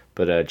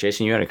 But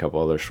Jason, you had a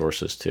couple other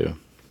sources too.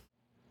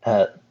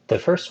 The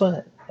first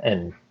one,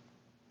 and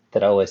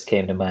that always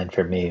came to mind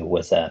for me,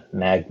 was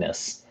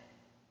Magnus.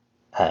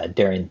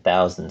 During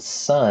Thousand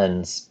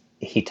Sons,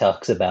 he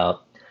talks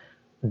about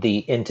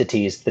the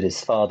entities that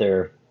his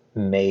father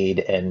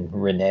made and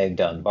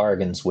reneged on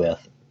bargains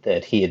with,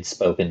 that he had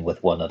spoken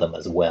with one of them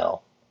as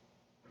well.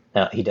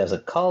 Now, he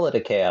doesn't call it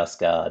a chaos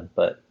god,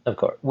 but of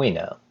course, we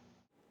know.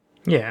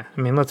 Yeah,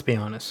 I mean, let's be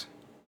honest.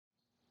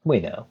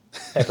 We know.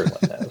 Everyone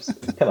knows.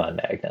 Come on,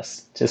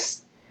 Magnus.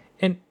 Just...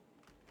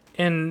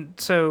 And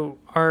so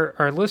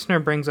our listener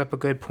brings up a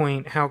good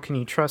point. How can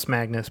you trust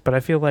Magnus? But I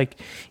feel like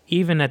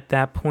even at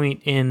that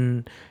point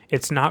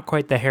it's not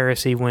quite the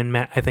heresy when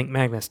I think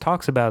Magnus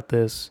talks about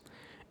this.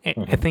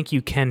 I think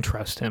you can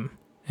trust him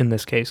in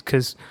this case,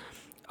 because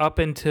up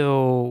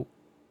until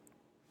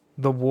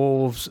the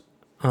wolves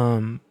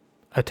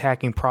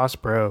attacking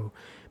Prospero,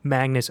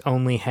 Magnus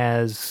only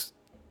has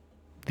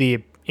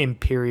the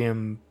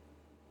Imperium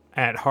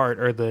at heart,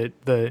 or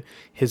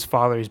his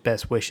father's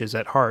best wishes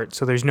at heart.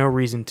 So there's no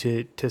reason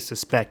to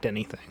suspect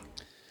anything.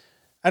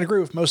 I'd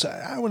agree with most.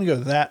 I wouldn't go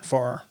that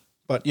far,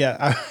 but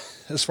yeah,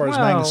 as far as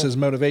Magnus's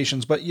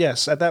motivations. But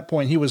yes, at that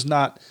point, he was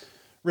not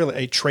really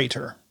a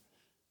traitor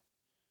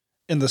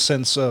in the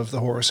sense of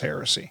the Horus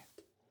Heresy.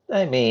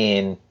 I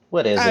mean,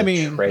 what is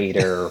a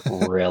traitor,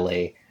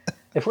 really?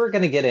 If we're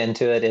going to get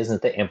into it,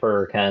 isn't the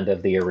Emperor kind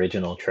of the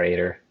original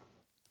traitor?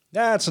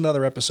 That's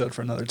another episode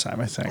for another time,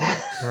 I think.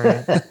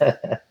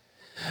 Right.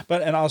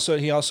 But, and also,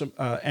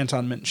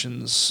 Anton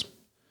mentions,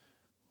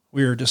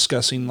 we were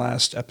discussing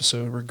last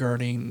episode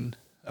regarding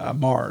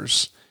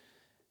Mars.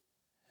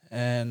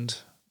 And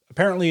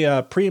apparently,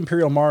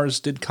 pre-Imperial Mars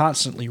did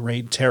constantly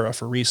raid Terra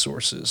for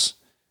resources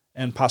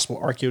and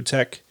possible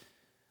archaeotech.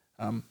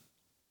 I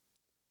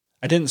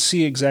didn't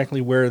see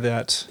exactly where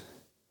that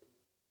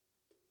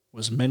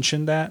was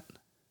mentioned at.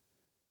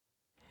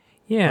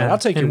 Yeah. But I'll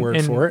take your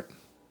word for it.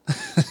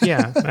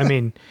 Yeah, I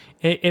mean,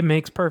 it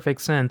makes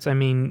perfect sense. I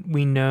mean,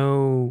 we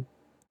know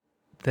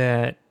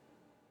that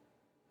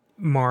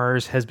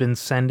Mars has been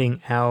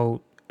sending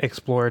out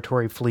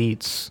exploratory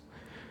fleets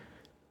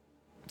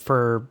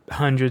for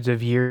hundreds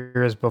of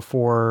years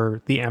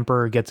before the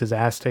Emperor gets his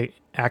act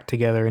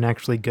together and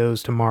actually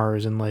goes to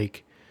Mars and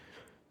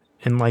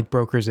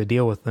brokers a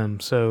deal with them.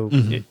 So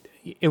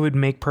it would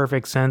make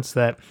perfect sense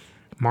that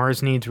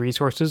Mars needs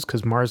resources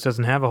because Mars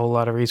doesn't have a whole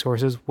lot of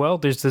resources. Well,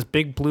 there's this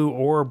big blue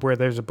orb where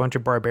there's a bunch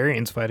of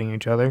barbarians fighting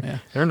each other. Yeah.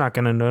 They're not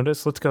going to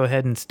notice. Let's go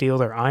ahead and steal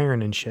their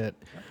iron and shit.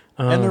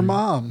 And their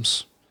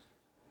moms.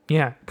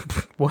 Yeah.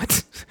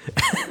 What?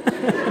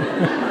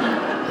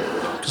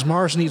 Because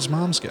Mars needs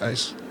moms,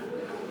 guys.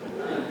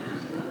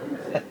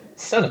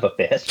 Son of a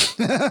bitch.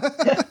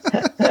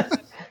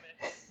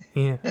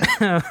 Yeah.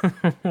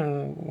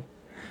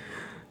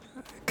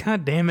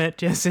 God damn it,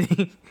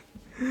 Jesse.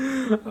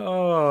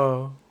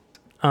 Oh.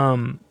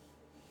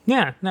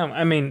 Yeah, no,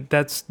 I mean,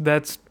 that's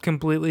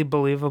completely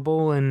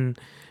believable, and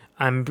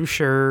I'm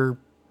sure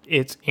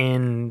it's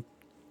in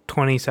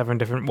 27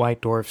 different White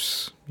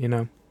Dwarfs,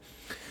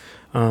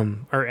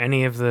 or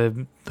any of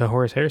the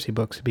Horus Heresy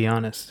books, to be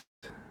honest.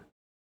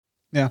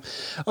 Yeah.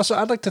 Also,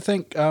 I'd like to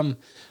thank,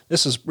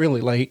 this is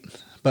really late,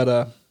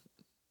 but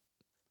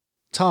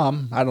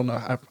Tom, I don't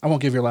know, I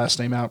won't give your last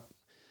name out,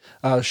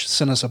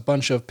 sent us a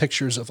bunch of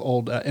pictures of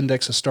old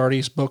Index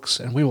Astartes books,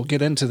 and we will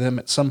get into them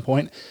at some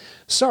point.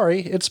 Sorry,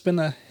 it's been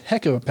a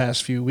heck of a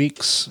past few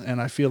weeks, and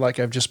I feel like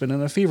I've just been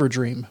in a fever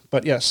dream.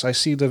 But yes, I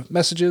see the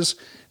messages.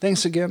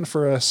 Thanks again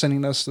for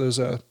sending us those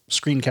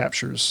screen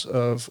captures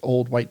of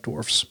old White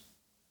Dwarfs.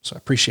 So I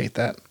appreciate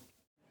that.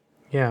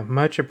 Yeah,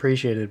 much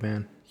appreciated,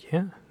 man.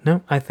 Yeah,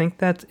 no, I think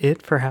that's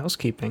it for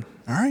housekeeping.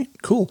 All right,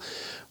 cool.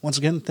 Once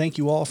again, thank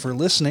you all for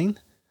listening.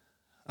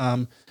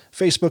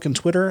 Facebook and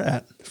Twitter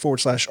at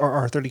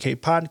 /RR30K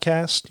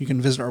podcast. You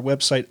can visit our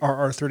website,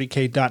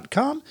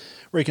 rr30k.com,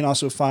 where you can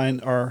also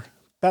find our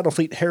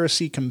Battlefleet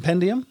Heresy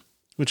Compendium,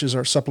 which is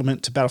our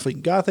supplement to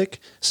Battlefleet Gothic,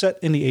 set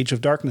in the Age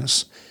of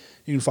Darkness.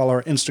 You can follow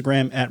our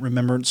Instagram at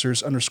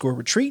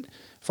remembrancers_retreat.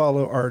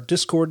 Follow our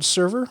Discord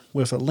server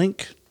with a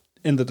link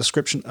in the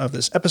description of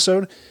this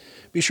episode.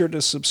 Be sure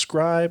to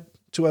subscribe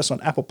to us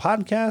on Apple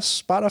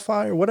Podcasts,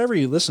 Spotify, or whatever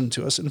you listen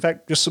to us. In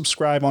fact, just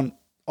subscribe on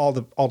all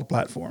the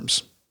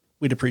platforms.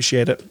 We'd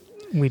appreciate it.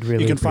 We'd really appreciate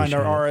it. You can find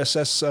our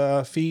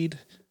RSS feed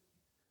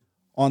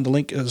on the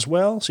link as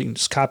well, so you can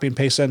just copy and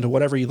paste that into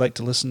whatever you'd like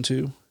to listen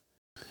to.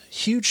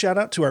 Huge shout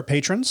out to our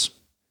patrons.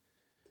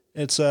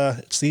 It's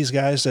these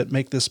guys that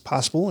make this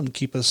possible and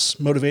keep us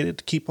motivated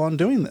to keep on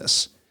doing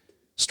this.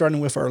 Starting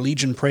with our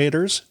Legion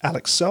Praetors,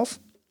 Alex Self,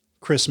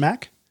 Chris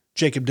Mack,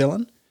 Jacob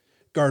Dillon,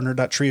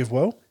 Gardner.Tree of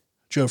Woe,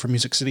 Joe from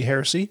Music City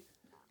Heresy,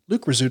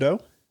 Luke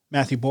Rizzuto,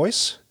 Matthew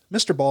Boyce,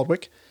 Mr.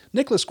 Baldwick,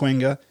 Nicholas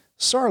Quenga,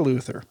 Sar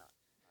Luther.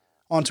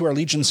 On to our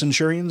Legion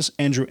Centurions,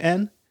 Andrew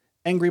N.,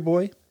 Angry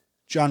Boy,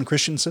 John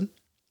Christensen,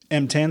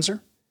 M.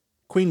 Tanzer,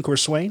 Queen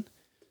Corswain,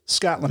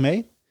 Scott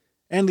LeMay,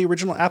 and the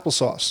original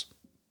Applesauce.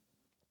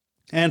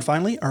 And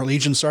finally, our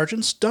Legion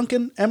Sergeants,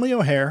 Duncan, Emily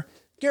O'Hare,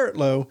 Garrett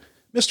Lowe,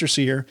 Mr.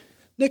 Sear,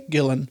 Nick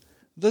Gillen,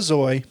 The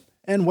Zoy,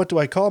 and What Do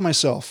I Call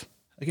Myself?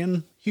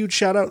 Again, huge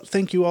shout out.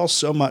 Thank you all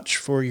so much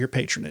for your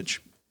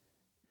patronage.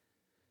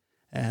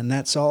 And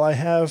that's all I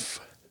have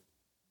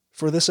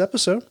for this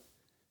episode.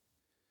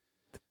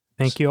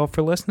 Thank you all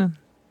for listening.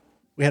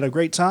 We had a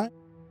great time.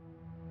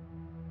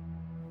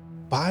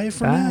 Bye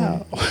for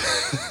now.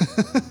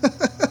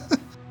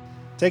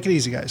 Take it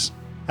easy, guys.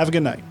 Have a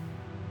good night.